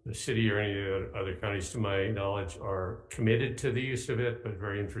the city or any of the other counties, to my knowledge, are committed to the use of it, but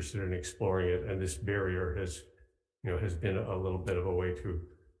very interested in exploring it. And this barrier has been a little bit of a way to,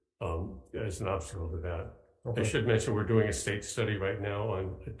 as an obstacle to that. Okay. I should mention we're doing a state study right now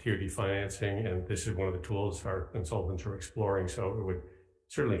on TOD financing, and this is one of the tools our consultants are exploring. So it would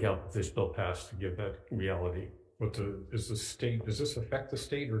certainly help if this bill passed to give that reality. But does this affect the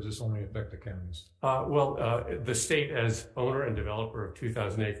state, or does this only affect the counties? The state as owner and developer of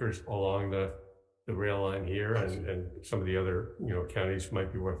 2,000 acres along the rail line here, and some of the other counties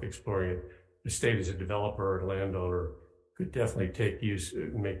might be worth exploring it. The state as a developer and landowner could definitely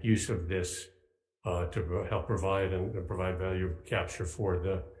make use of this to help provide value capture for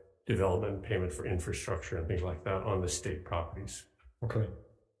the development and payment for infrastructure and things like that on the state properties. Okay.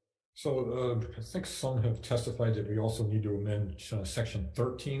 So I think some have testified that we also need to amend section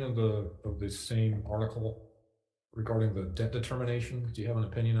 13 of the same article regarding the debt determination. Do you have an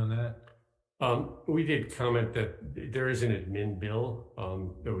opinion on that? We did comment that there is an admin bill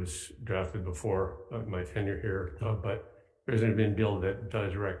that was drafted before my tenure here, but there's an admin bill that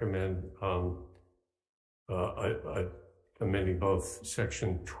does recommend amending both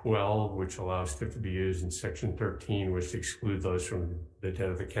Section 12, which allows TIF to be used, and Section 13, which excludes those from the debt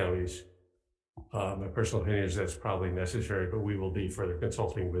of the counties. My personal opinion is that's probably necessary, but we will be further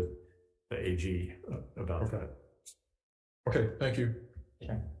consulting with the AG about that. Okay, thank you.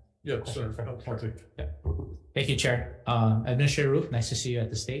 Yeah, sir. I'll take. Yeah. Thank you, Chair. Administrator Roof, nice to see you at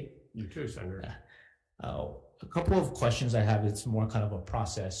the state. You too, Senator. A couple of questions I have, it's more kind of a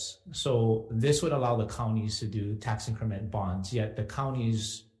process. So this would allow the counties to do tax increment bonds, yet the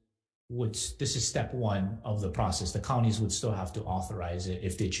counties would, this is step one of the process. The counties would still have to authorize it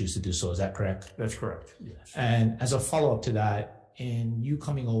if they choose to do so. Is that correct? That's correct. Yes. And as a follow-up to that, in you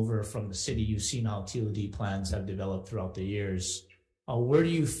coming over from the city, you've seen how TOD plans have developed throughout the years. Where do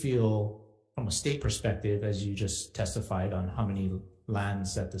you feel from a state perspective, as you just testified on how many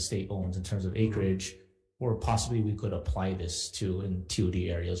lands that the state owns in terms of acreage, or possibly we could apply this to in TOD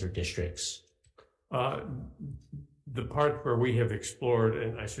areas or districts? The part where we have explored,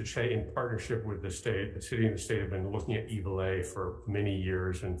 and I should say in partnership with the city and the state have been looking at EVA for many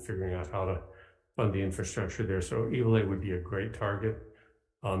years and figuring out how to fund the infrastructure there. So EVA would be a great target.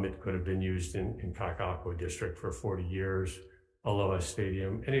 It could have been used in Kaka'ako District for 40 years, Aloha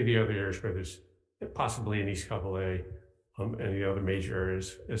Stadium, any of the other areas where there's possibly in East Kapolei, and the other major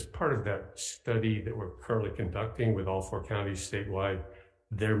areas. As part of that study that we're currently conducting with all 4 counties statewide,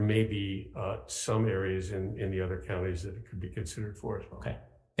 there may be some areas in the other counties that it could be considered for as well. Okay.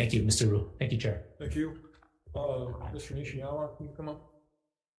 Thank you, Mr. Ru. Thank you, Chair. Thank you. Mr. Nishiyama, can you come up?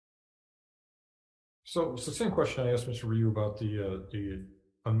 So it's the same question I asked Mr. Ryu about the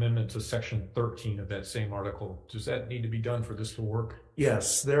amendment to Section 13 of that same article. Does that need to be done for this to work?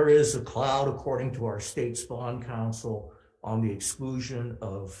 Yes, there is a cloud, according to our state's bond council, on the exclusion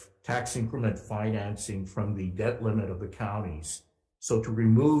of tax increment financing from the debt limit of the counties. So to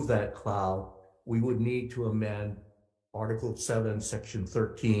remove that cloud, we would need to amend Article 7, Section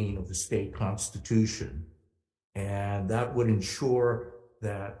 13 of the state constitution. And that would ensure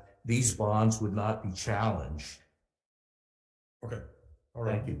that these bonds would not be challenged. Okay. All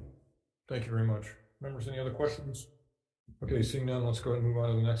right. Thank you. Thank you very much. Members, any other questions? Okay, seeing none, let's go ahead and move on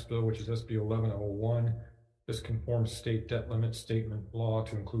to the next bill, which is SB 1101. This conforms state debt limit statement law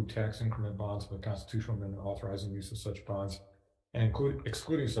to include tax increment bonds with a constitutional amendment authorizing use of such bonds and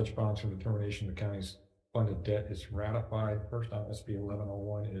excluding such bonds from determination the county's funded debt is ratified. First on SB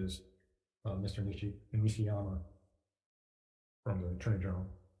 1101 is Mr. Nishiyama from the Attorney General.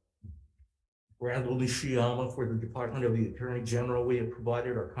 Randall Nishiyama for the Department of the Attorney General. We have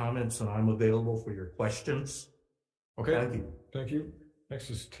provided our comments and I'm available for your questions. Okay. Thank you. Thank you. Next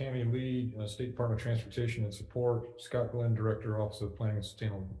is Tammy Lee, State Department of Transportation and Support. Scott Glenn, Director, Office of Planning and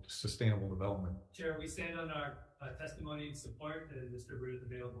Sustainable Development. Chair, we stand on our testimony and support, and Mr. Root is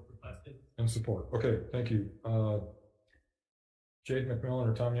available for questions. And support. Okay, thank you. Jade McMillan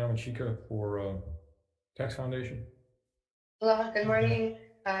or Tom Yamachika for Tax Foundation. Aloha, good morning.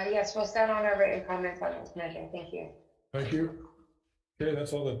 Yes, we'll stand on our written comments on this measure. Thank you. Thank you. Okay,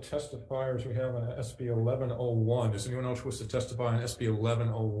 that's all the testifiers we have on SB 1101. Does anyone else wish to testify on SB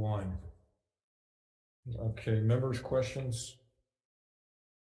 1101? Okay, members' questions?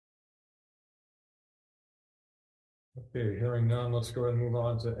 Okay, hearing none, let's go ahead and move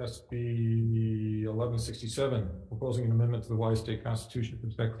on to SB 1167, proposing an amendment to the Hawaii State Constitution to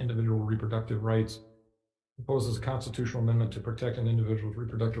protect individual reproductive rights. Proposes a constitutional amendment to protect an individual's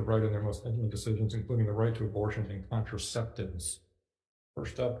reproductive right in their most intimate decisions, including the right to abortion and contraceptives.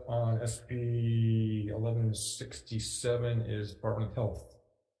 First up on SB 1167 is Department of Health.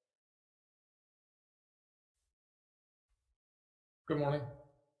 Good morning.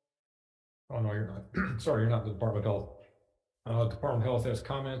 Oh, no, you're not. Sorry, you're not the Department of Health. Department of Health has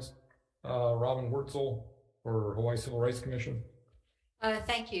comments. Robin Wurtzel for Hawaii Civil Rights Commission.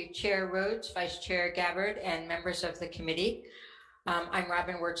 Thank you, Chair Rhodes, Vice Chair Gabbard, and members of the committee. I'm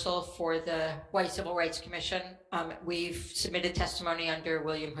Robin Wurtzel for the Hawaii Civil Rights Commission. We've submitted testimony under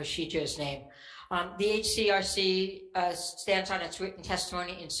William Hoshija's name. The HCRC stands on its written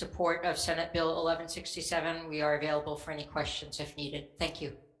testimony in support of Senate Bill 1167. We are available for any questions if needed. Thank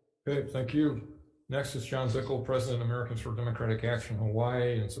you. Okay, thank you. Next is John Bickel, President of Americans for Democratic Action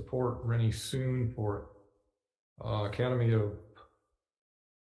Hawaii, and support Rennie Soon for Academy of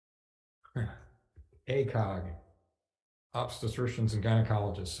ACOG, Obstetricians and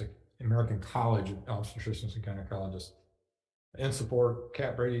Gynecologists, American College of Obstetricians and Gynecologists, and support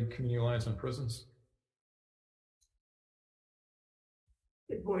Kat Brady, Community Alliance on Prisons.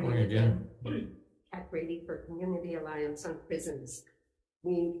 Good morning, Morning again. Kat Brady for Community Alliance on Prisons.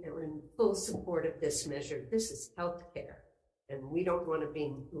 We are in full support of this measure. This is healthcare, and we don't want to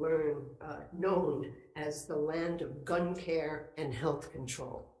be known as the land of gun care and health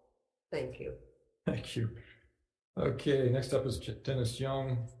control. Thank you. Thank you. Okay, next up is Dennis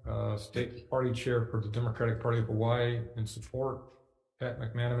Young, State Party Chair for the Democratic Party of Hawaii, in support. Pat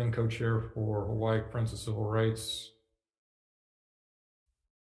McManaman, Co-Chair for Hawaii Friends of Civil Rights,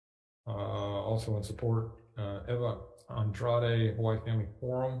 also in support. Eva Andrade, Hawaii Family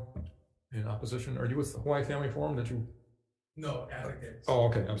Forum, in opposition. Are you with the Hawaii Family Forum? Did you? No, advocates. Oh,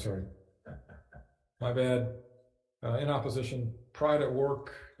 okay, I'm sorry. My bad. In opposition, Pride at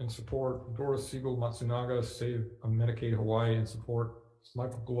Work, in support. Doris Siegel Matsunaga, Save Medicaid Hawaii, in support.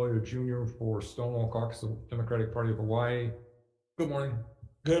 Michael Galoya Jr. for Stonewall Caucus of the Democratic Party of Hawaii. Good morning.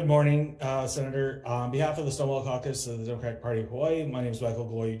 Good morning, Senator. On behalf of the Stonewall Caucus of the Democratic Party of Hawaii, my name is Michael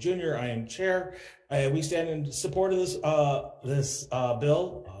Galoya Jr. I am chair. We stand in support of this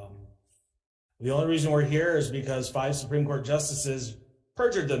bill. The only reason we're here is because 5 Supreme Court justices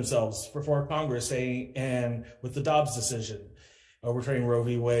perjured themselves before Congress, saying, and with the Dobbs decision overturning Roe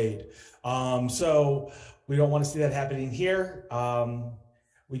v. Wade. So we don't want to see that happening here.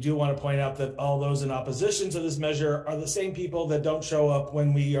 We do want to point out that all those in opposition to this measure are the same people that don't show up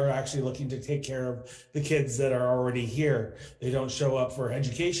when we are actually looking to take care of the kids that are already here. They don't show up for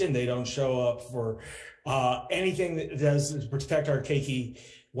education. They don't show up for anything that does protect our keiki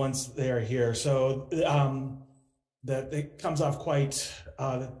once they're here. So that it comes off quite,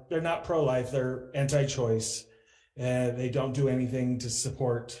 they're not pro-life, they're anti-choice, and they don't do anything to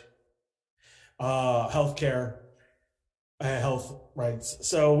support healthcare, health rights.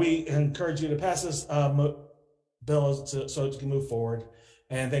 So we encourage you to pass this bill so it can move forward.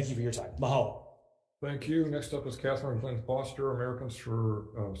 And thank you for your time. Mahalo. Thank you. Next up is Catherine Flynn Foster, Americans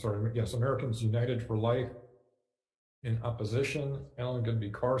United for Life, in opposition. Ellen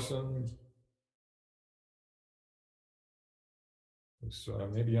Goodby Carson. It's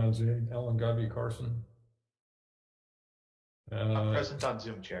maybe on Zoom. Ellen Goodby Carson. I'm present on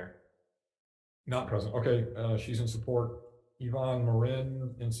Zoom, Chair. Not present. Okay, she's in support. Yvonne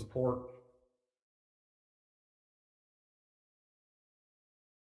Marin, in support.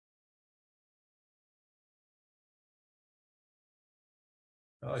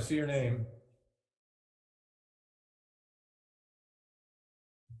 I see your name.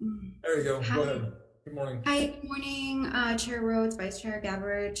 There you go. Hi. Go ahead. Good morning. Hi, good morning, Chair Rhodes, Vice Chair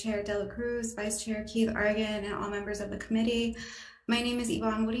Gabbard, Chair Dela Cruz, Vice Chair Keith Argan, and all members of the committee. My name is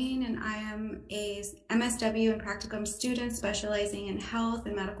Yvonne Wooding, and I am a MSW and practicum student specializing in health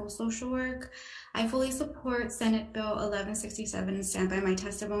and medical social work. I fully support Senate Bill 1167 and stand by my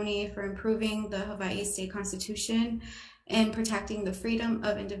testimony for improving the Hawaii State Constitution and protecting the freedom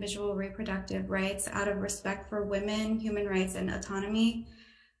of individual reproductive rights out of respect for women, human rights, and autonomy.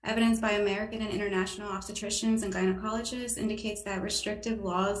 Evidence by American and international obstetricians and gynecologists indicates that restrictive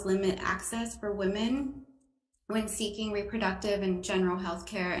laws limit access for women when seeking reproductive and general health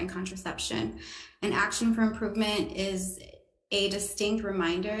care and contraception. And Action for Improvement is a distinct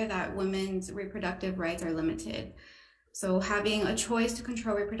reminder that women's reproductive rights are limited. So having a choice to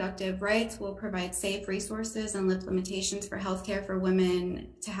control reproductive rights will provide safe resources and lift limitations for healthcare for women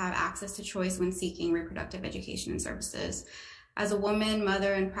to have access to choice when seeking reproductive education and services. As a woman,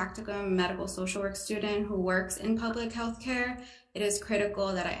 mother, and practicum medical social work student who works in public healthcare, it is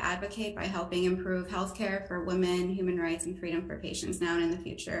critical that I advocate by helping improve healthcare for women, human rights, and freedom for patients now and in the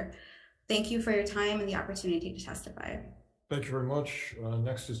future. Thank you for your time and the opportunity to testify. Thank you very much.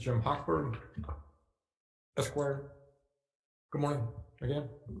 Next is Jim Hochberg, Esquire. Good morning again.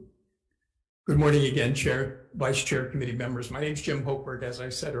 Good morning again, Chair, Vice Chair, committee members. My name is Jim Hochberg. As I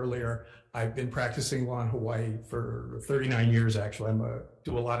said earlier, I've been practicing law in Hawaii for 39 years, actually. I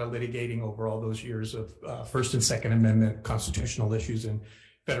do a lot of litigating over all those years of First and Second Amendment constitutional issues in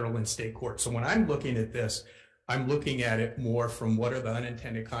federal and state courts. So when I'm looking at this, I'm looking at it more from what are the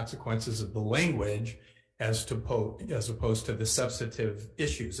unintended consequences of the language as opposed to the substantive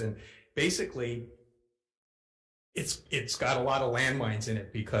issues. And basically, it's got a lot of landmines in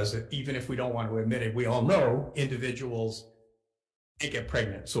it, because even if we don't want to admit it, we all know individuals can't get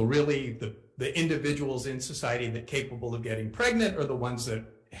pregnant. So really the individuals in society that are capable of getting pregnant are the ones that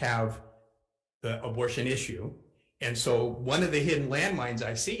have the abortion issue. And so one of the hidden landmines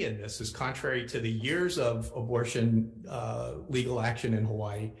I see in this is, contrary to the years of abortion legal action in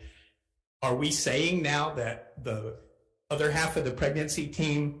Hawaii, are we saying now that the other half of the pregnancy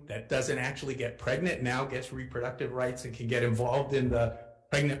team that doesn't actually get pregnant now gets reproductive rights and can get involved in the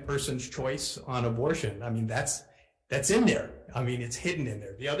pregnant person's choice on abortion? I mean, that's that's in there. I mean, it's hidden in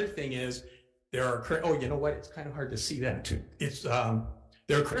there. The other thing is there are you know what? It's kind of hard to see that too. It's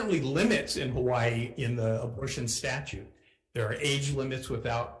there are currently limits in Hawaii in the abortion statute. There are age limits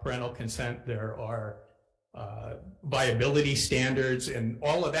without parental consent. There are viability standards, and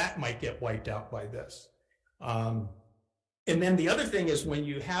all of that might get wiped out by this. And then the other thing is when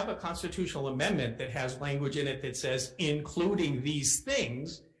you have a constitutional amendment that has language in it that says including these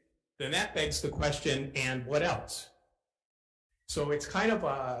things, then that begs the question, and what else? So it's kind of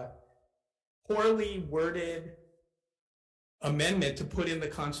a poorly worded amendment to put in the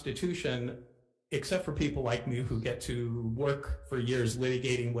Constitution, except for people like me who get to work for years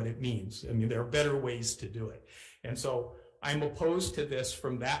litigating what it means. I mean, there are better ways to do it. And so I'm opposed to this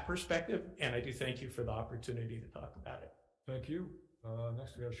from that perspective, and I do thank you for the opportunity to talk about it. Thank you.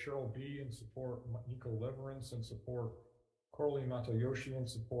 Next we have Cheryl B. in support, Nico Leverance in support, Corley Matayoshi in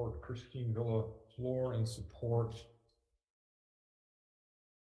support, Christine Villa Flor in support.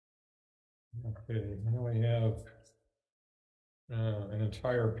 Okay, and then we have an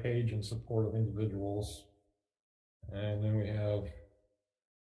entire page in support of individuals. And then we have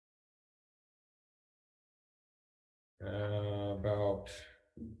about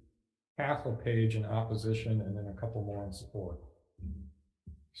half a page in opposition and then a couple more in support.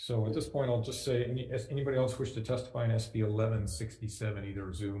 So at this point, I'll just say, anybody else wish to testify in SB 1167,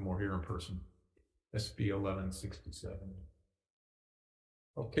 either Zoom or here in person? SB 1167.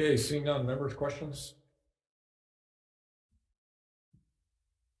 Okay, seeing none, members' questions?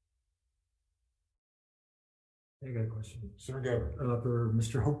 I got a question. Sir, go. For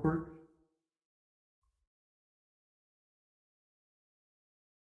Mr. Hochberg.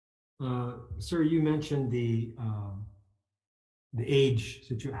 Sir, you mentioned the age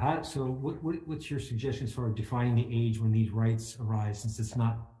situation. So what's your suggestions for defining the age when these rights arise, since it's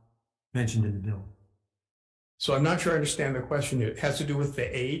not mentioned in the bill? So I'm not sure I understand the question. It has to do with the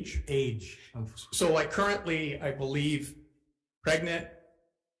age? So like currently, I believe pregnant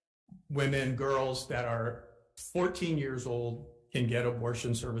women, girls that are 14 years old can get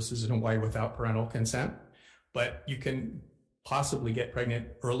abortion services in Hawaii without parental consent, but you can possibly get pregnant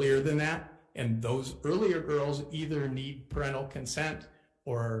earlier than that. And those earlier girls either need parental consent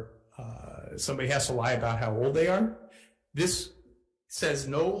or somebody has to lie about how old they are. This says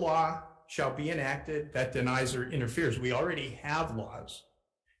no law shall be enacted that denies or interferes. We already have laws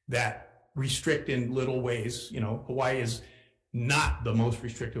that restrict in little ways. You know, Hawaii is not the most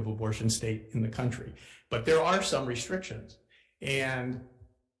restrictive abortion state in the country, but there are some restrictions. And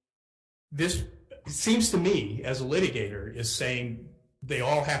this seems to me, as a litigator, is saying they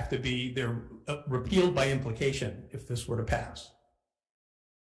all have to be, they're repealed by implication if this were to pass.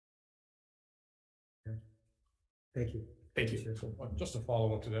 Thank you. Thank you. Just to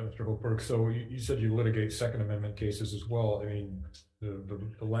follow up to that, Mr. Hochberg, so you said you litigate Second Amendment cases as well. I mean,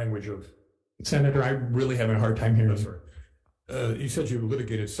 the language of... Senator, I'm really having a hard time hearing you. You said you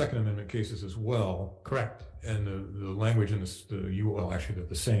litigated Second Amendment cases as well. Correct. And the language in well, actually they're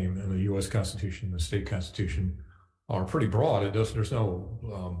the same, in the U.S. Constitution and the state Constitution are pretty broad. It does. There's no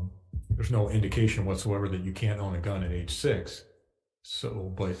indication whatsoever that you can't own a gun at age 6.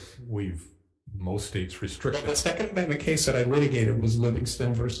 So, but most states restrict it. The Second Amendment case that I litigated was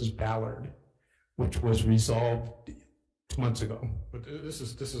Livingston versus Ballard, which was resolved 2 months ago. But this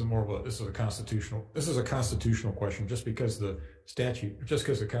is a constitutional question. Just because the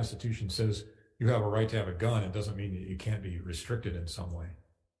Constitution says you have a right to have a gun, it doesn't mean that you can't be restricted in some way.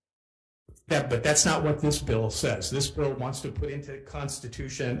 Yeah, but that's not what this bill says. This bill wants to put into the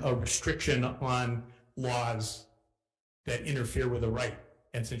Constitution a restriction on laws that interfere with a right.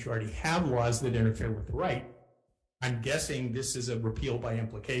 And since you already have laws that interfere with the right, I'm guessing this is a repeal by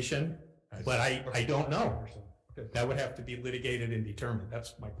implication, but I don't know. That would have to be litigated and determined.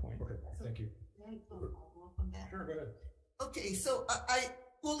 That's my point. Okay, thank you. Sure, go ahead. Okay, so I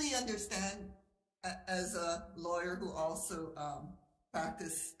fully understand as a lawyer who also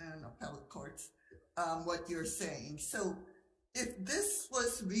practiced in appellate courts what you're saying. So if this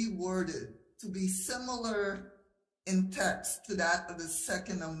was reworded to be similar in text to that of the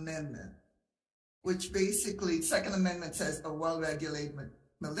Second Amendment, which basically Second Amendment says a well-regulated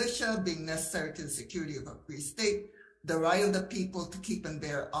militia being necessary to the security of a free state, the right of the people to keep and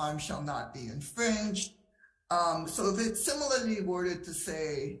bear arms shall not be infringed. So if it's similarly worded to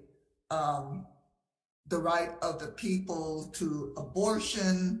say the right of the people to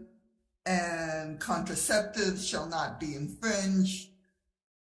abortion and contraceptives shall not be infringed,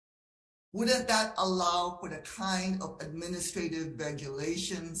 wouldn't that allow for the kind of administrative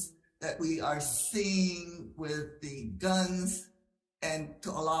regulations that we are seeing with the guns and to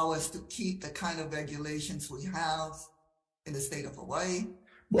allow us to keep the kind of regulations we have in the state of Hawaii?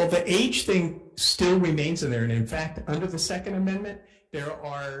 Well, the age thing still remains in there. And in fact, under the Second Amendment, there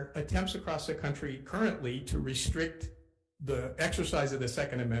are attempts across the country currently to restrict the exercise of the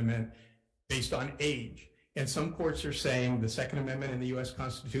Second Amendment based on age. And some courts are saying the Second Amendment in the U.S.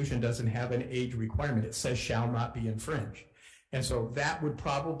 Constitution doesn't have an age requirement. It says shall not be infringed. And so that would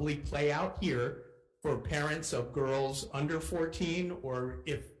probably play out here for parents of girls under 14, or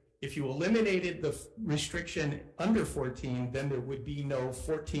if you eliminated the restriction under 14, then there would be no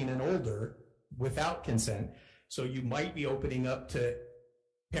 14 and older without consent. So you might be opening up to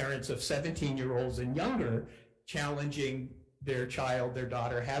parents of 17-year-olds and younger challenging their child, their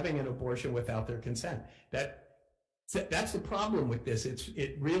daughter, having an abortion without their consent. That's the problem with this. I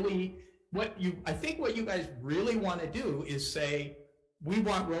think what you guys really want to do is say, we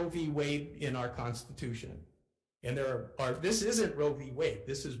want Roe v. Wade in our Constitution. And this isn't Roe v. Wade.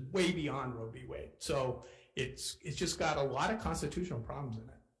 This is way beyond Roe v. Wade. So it's just got a lot of constitutional problems in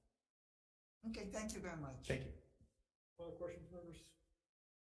it. Okay, thank you very much. Thank you. Other questions, members?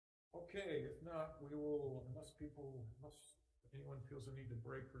 Okay, if not, we will, unless anyone feels the need to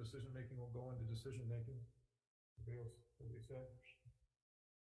break for decision making, we'll go into decision making. Anybody else? What they said?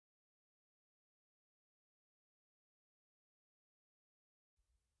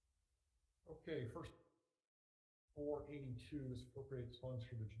 Okay, first, 482 is appropriates funds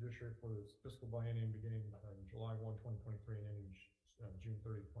for the judiciary for the fiscal biennium beginning July 1, 2023 and ending June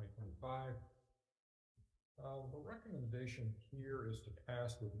 30, 2025. The recommendation here is to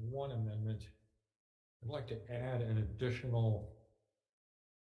pass with one amendment. I'd like to add an additional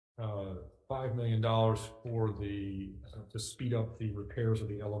 $5 million for to speed up the repairs of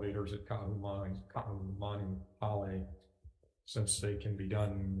the elevators at Ka'ahumani Pale, since they can be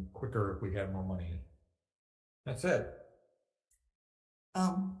done quicker if we have more money. That's it.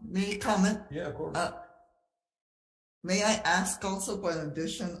 May I comment? Yeah, of course. May I ask also for an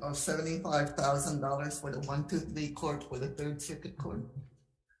addition of $75,000 for the 123 court for the Third Circuit Court?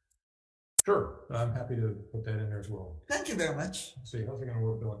 Sure, I'm happy to put that in there as well. Thank you very much. Let's see, how's it going to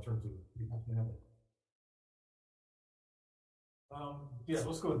work, Bill, in terms of you have to have it? Yeah,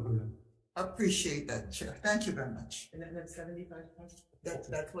 let's go with it. Appreciate that, Chair. Thank you very much. And that's 75,000?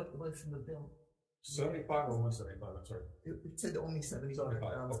 That's what was in the bill. 75 or 175, I'm sorry. It said only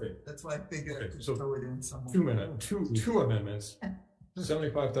 75,000. Okay. That's why I figured I could so throw it in somewhere. Two amendments.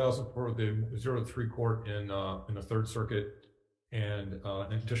 75,000 for the 0-3 court in the Third Circuit, and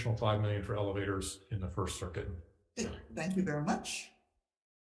an additional $5 million for elevators in the First Circuit. Thank you very much.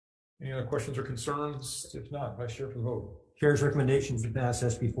 Any other questions or concerns? If not, Vice Chair for the vote. Chair's recommendations to pass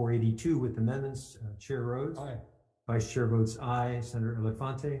SB 482 with amendments. Chair Rhodes. Aye. Vice Chair votes aye. Senator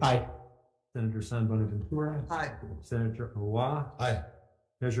Elefante. Aye. Senator San Bonaventura. Aye. Senator Owa. Aye.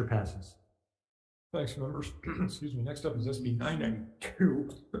 Measure passes. Thanks, members. Excuse me. Next up is SB 992.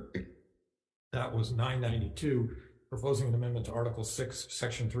 That was 992, proposing an amendment to Article 6,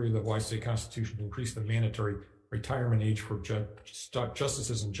 Section 3 of the Hawaii State Constitution to increase the mandatory retirement age for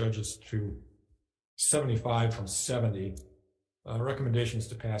justices and judges to 75 from 70. Recommendation is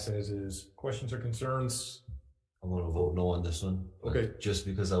to pass as is. Questions or concerns? I'm going to vote no on this one. Okay. Just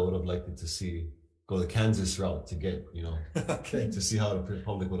because I would have liked it to go the Kansas route to get, okay, to see how the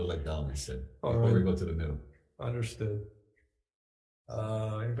public would have liked down instead. All Before right. we go to the middle. Understood.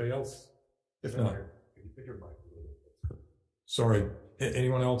 Anybody else? If not, sorry.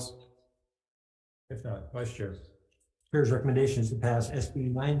 Anyone else? If not, Vice Chair. Chair's recommendation is to pass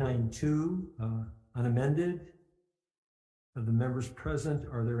SB 992 unamended. Of the members present,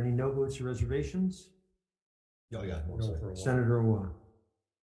 are there any no votes or reservations? Oh, yeah. No. Senator Owa.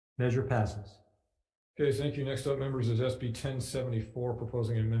 Measure passes. Okay, thank you. Next up, members, is SB 1074,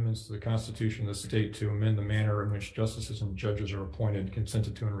 proposing amendments to the Constitution of the state to amend the manner in which justices and judges are appointed,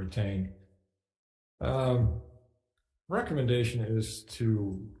 consented to, and retained. Recommendation is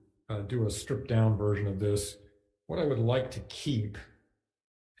to do a stripped down version of this. What I would like to keep,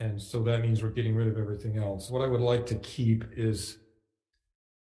 and so that means we're getting rid of everything else. What I would like to keep is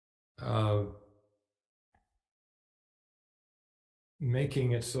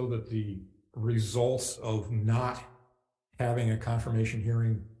making it so that the results of not having a confirmation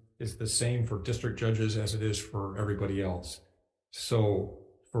hearing is the same for district judges as it is for everybody else. So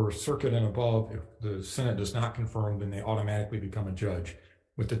for circuit and above, if the Senate does not confirm, then they automatically become a judge.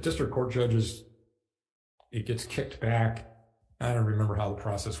 With the district court judges, it gets kicked back. I don't remember how the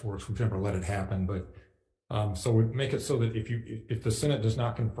process works. We've never let it happen, but so we make it so that if the Senate does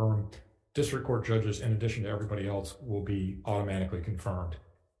not confirm, district court judges, in addition to everybody else, will be automatically confirmed.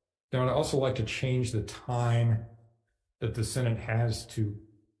 Now, I'd also like to change the time that the Senate has to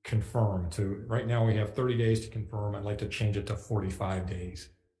confirm. Right now we have 30 days to confirm. I'd like to change it to 45 days.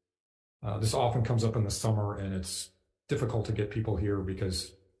 This often comes up in the summer, and it's difficult to get people here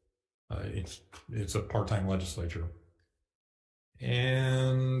because it's a part-time legislature.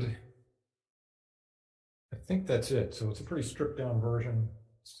 And I think that's it. So it's a pretty stripped down version.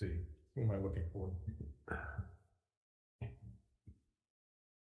 Let's see, who am I looking for?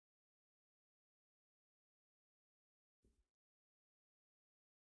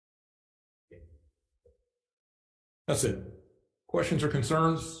 That's it. Questions or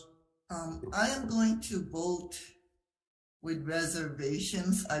concerns? I am going to vote with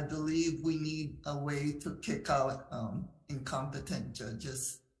reservations. I believe we need a way to kick out incompetent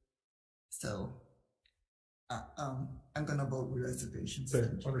judges. So I'm going to vote with reservations. Okay,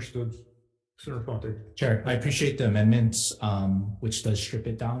 understood. Senator Fonte. Chair, I appreciate the amendments, which does strip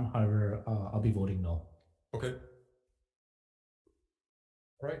it down. However, I'll be voting no. Okay.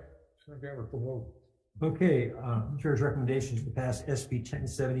 All right. Senator Gabbard, full vote. Okay, Chair's recommendations to pass SB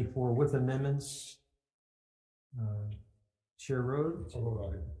 1074 with amendments. Chair Rhodes?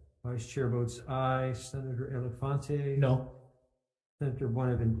 Vice Chair votes aye. Senator Elefante? No. Senator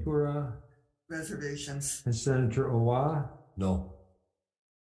Buenaventura? Reservations. And Senator Owa? No.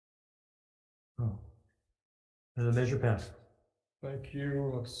 Oh. And the measure passes. Thank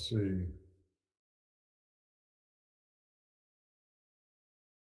you. Let's see.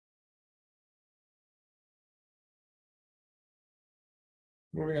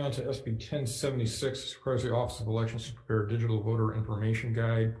 Moving on to SB 1076, requires the Office of Elections to prepare a digital voter information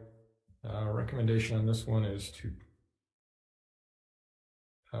guide. Recommendation on this one is to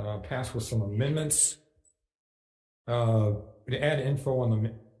pass with some amendments. Would add info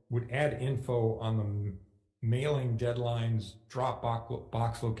on the mailing deadlines, drop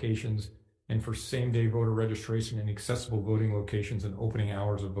box locations, and for same-day voter registration and accessible voting locations and opening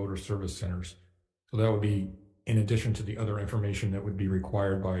hours of voter service centers. So that would be in addition to the other information that would be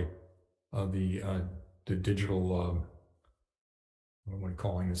required by the digital, what am I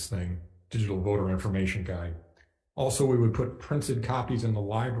calling this thing? Digital voter information guide. Also, we would put printed copies in the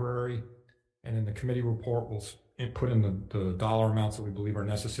library, and in the committee report, we'll put in the dollar amounts that we believe are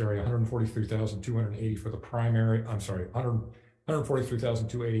necessary. $143,280 for the primary. I'm sorry,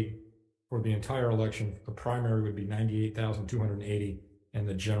 $143,280 for the entire election. The primary would be $98,280. And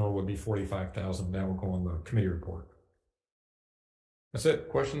the general would be $45,000. That will go on the committee report. That's it.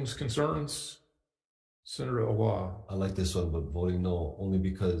 Questions, concerns? Senator Owa. I like this one, but voting no, only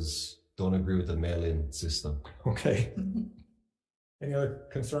because don't agree with the mail-in system. Okay. Any other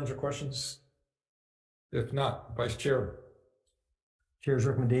concerns or questions? If not, Vice Chair. Chair's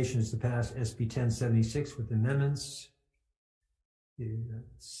recommendation is to pass SB 1076 with amendments.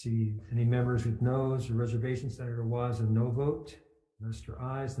 Let's see, any members with no's or reservations? Senator Owa's a no vote. Mr.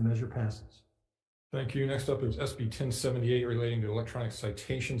 Ayes, the measure passes. Thank you. Next up is SB 1078 relating to electronic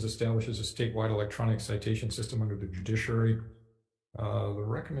citations, establishes a statewide electronic citation system under the judiciary. The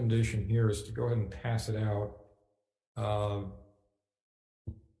recommendation here is to go ahead and pass it out.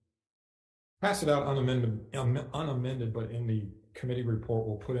 Pass it out unamended, but in the committee report,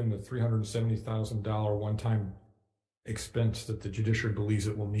 we'll put in the $370,000 one-time expense that the judiciary believes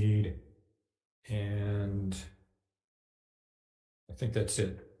it will need. And I think that's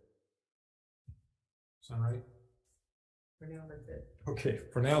it. Sound right? For now, that's it. Okay,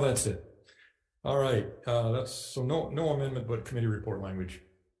 for now, that's it. All right, that's so no amendment, but committee report language.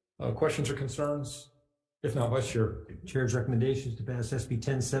 Questions or concerns? If not, Vice Chair. Chair's recommendation is to pass SB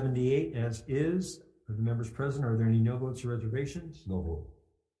 1078 as is. Of the members present, are there any no votes or reservations? No vote.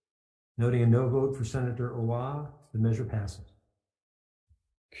 Noting a no vote for Senator Owa, the measure passes.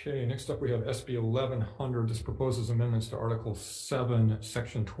 Okay, next up we have SB 1100. This proposes amendments to Article 7,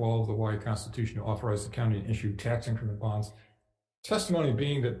 Section 12 of the Hawaii Constitution to authorize the county to issue tax increment bonds. Testimony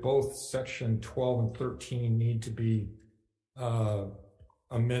being that both Section 12 and 13 need to be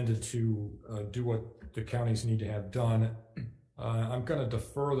amended to do what the counties need to have done. I'm going to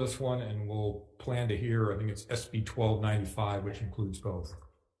defer this one, and we'll plan to hear, I think it's SB 1295, which includes both.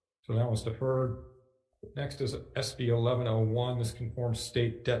 So that was deferred. Next is SB 1101. This conforms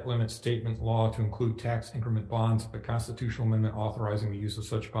state debt limit statement law to include tax increment bonds. The constitutional amendment authorizing the use of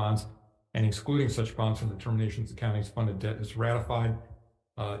such bonds and excluding such bonds from determinations of the county's funded debt is ratified.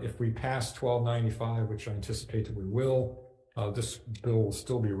 If we pass 1295, which I anticipate that we will, this bill will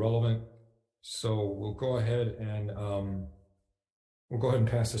still be relevant. So we'll go ahead and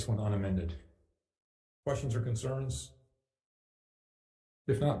pass this one unamended. Questions or concerns?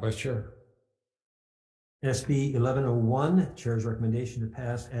 If not, Vice Chair. SB 1101, Chair's recommendation to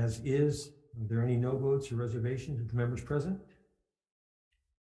pass as is. Are there any no votes or reservations with the members present?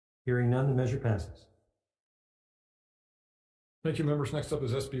 Hearing none, the measure passes. Thank you, members. Next up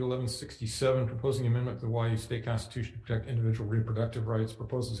is SB 1167, proposing amendment to the Hawaii State Constitution to protect individual reproductive rights.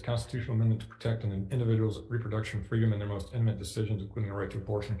 Proposes a constitutional amendment to protect an individual's reproduction freedom in their most intimate decisions, including the right to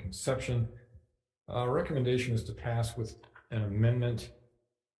abortion and conception. Recommendation is to pass with an amendment.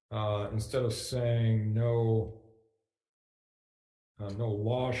 Instead of saying no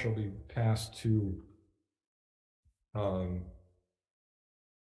law shall be passed to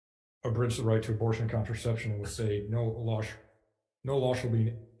abridge the right to abortion and contraception, we'll say no law shall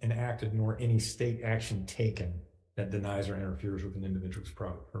be enacted nor any state action taken that denies or interferes with an individual's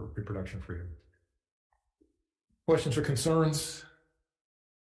reproduction freedom. Questions or concerns?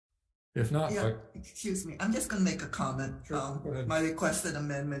 If not, yeah, excuse me, I'm just going to make a comment. Sure, my requested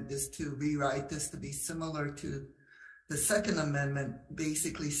amendment is to rewrite this to be similar to the second amendment,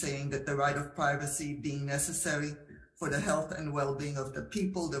 basically saying that the right of privacy being necessary for the health and well-being of the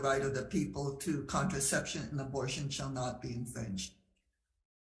people, the right of the people to contraception and abortion shall not be infringed.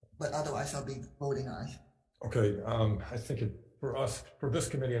 But otherwise, I'll be voting aye. Okay, I think for this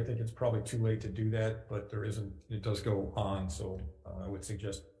committee, I think it's probably too late to do that, but it does go on, so I would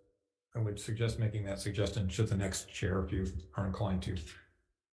suggest making that suggestion to the next chair if you are inclined to.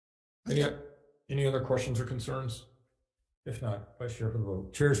 Any other questions or concerns? If not, Vice Chair for the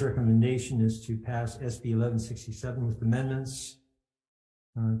vote. Chair's recommendation is to pass SB 1167 with amendments.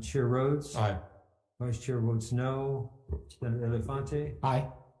 Chair Rhodes? Aye. Vice Chair votes no. Senator Elefante? Aye.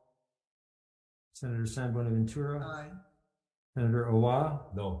 Senator San Buenaventura? Aye. Senator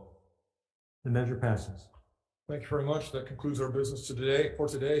Owa? No. The measure passes. Thank you very much. That concludes our business for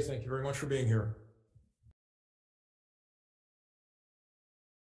today. Thank you very much for being here.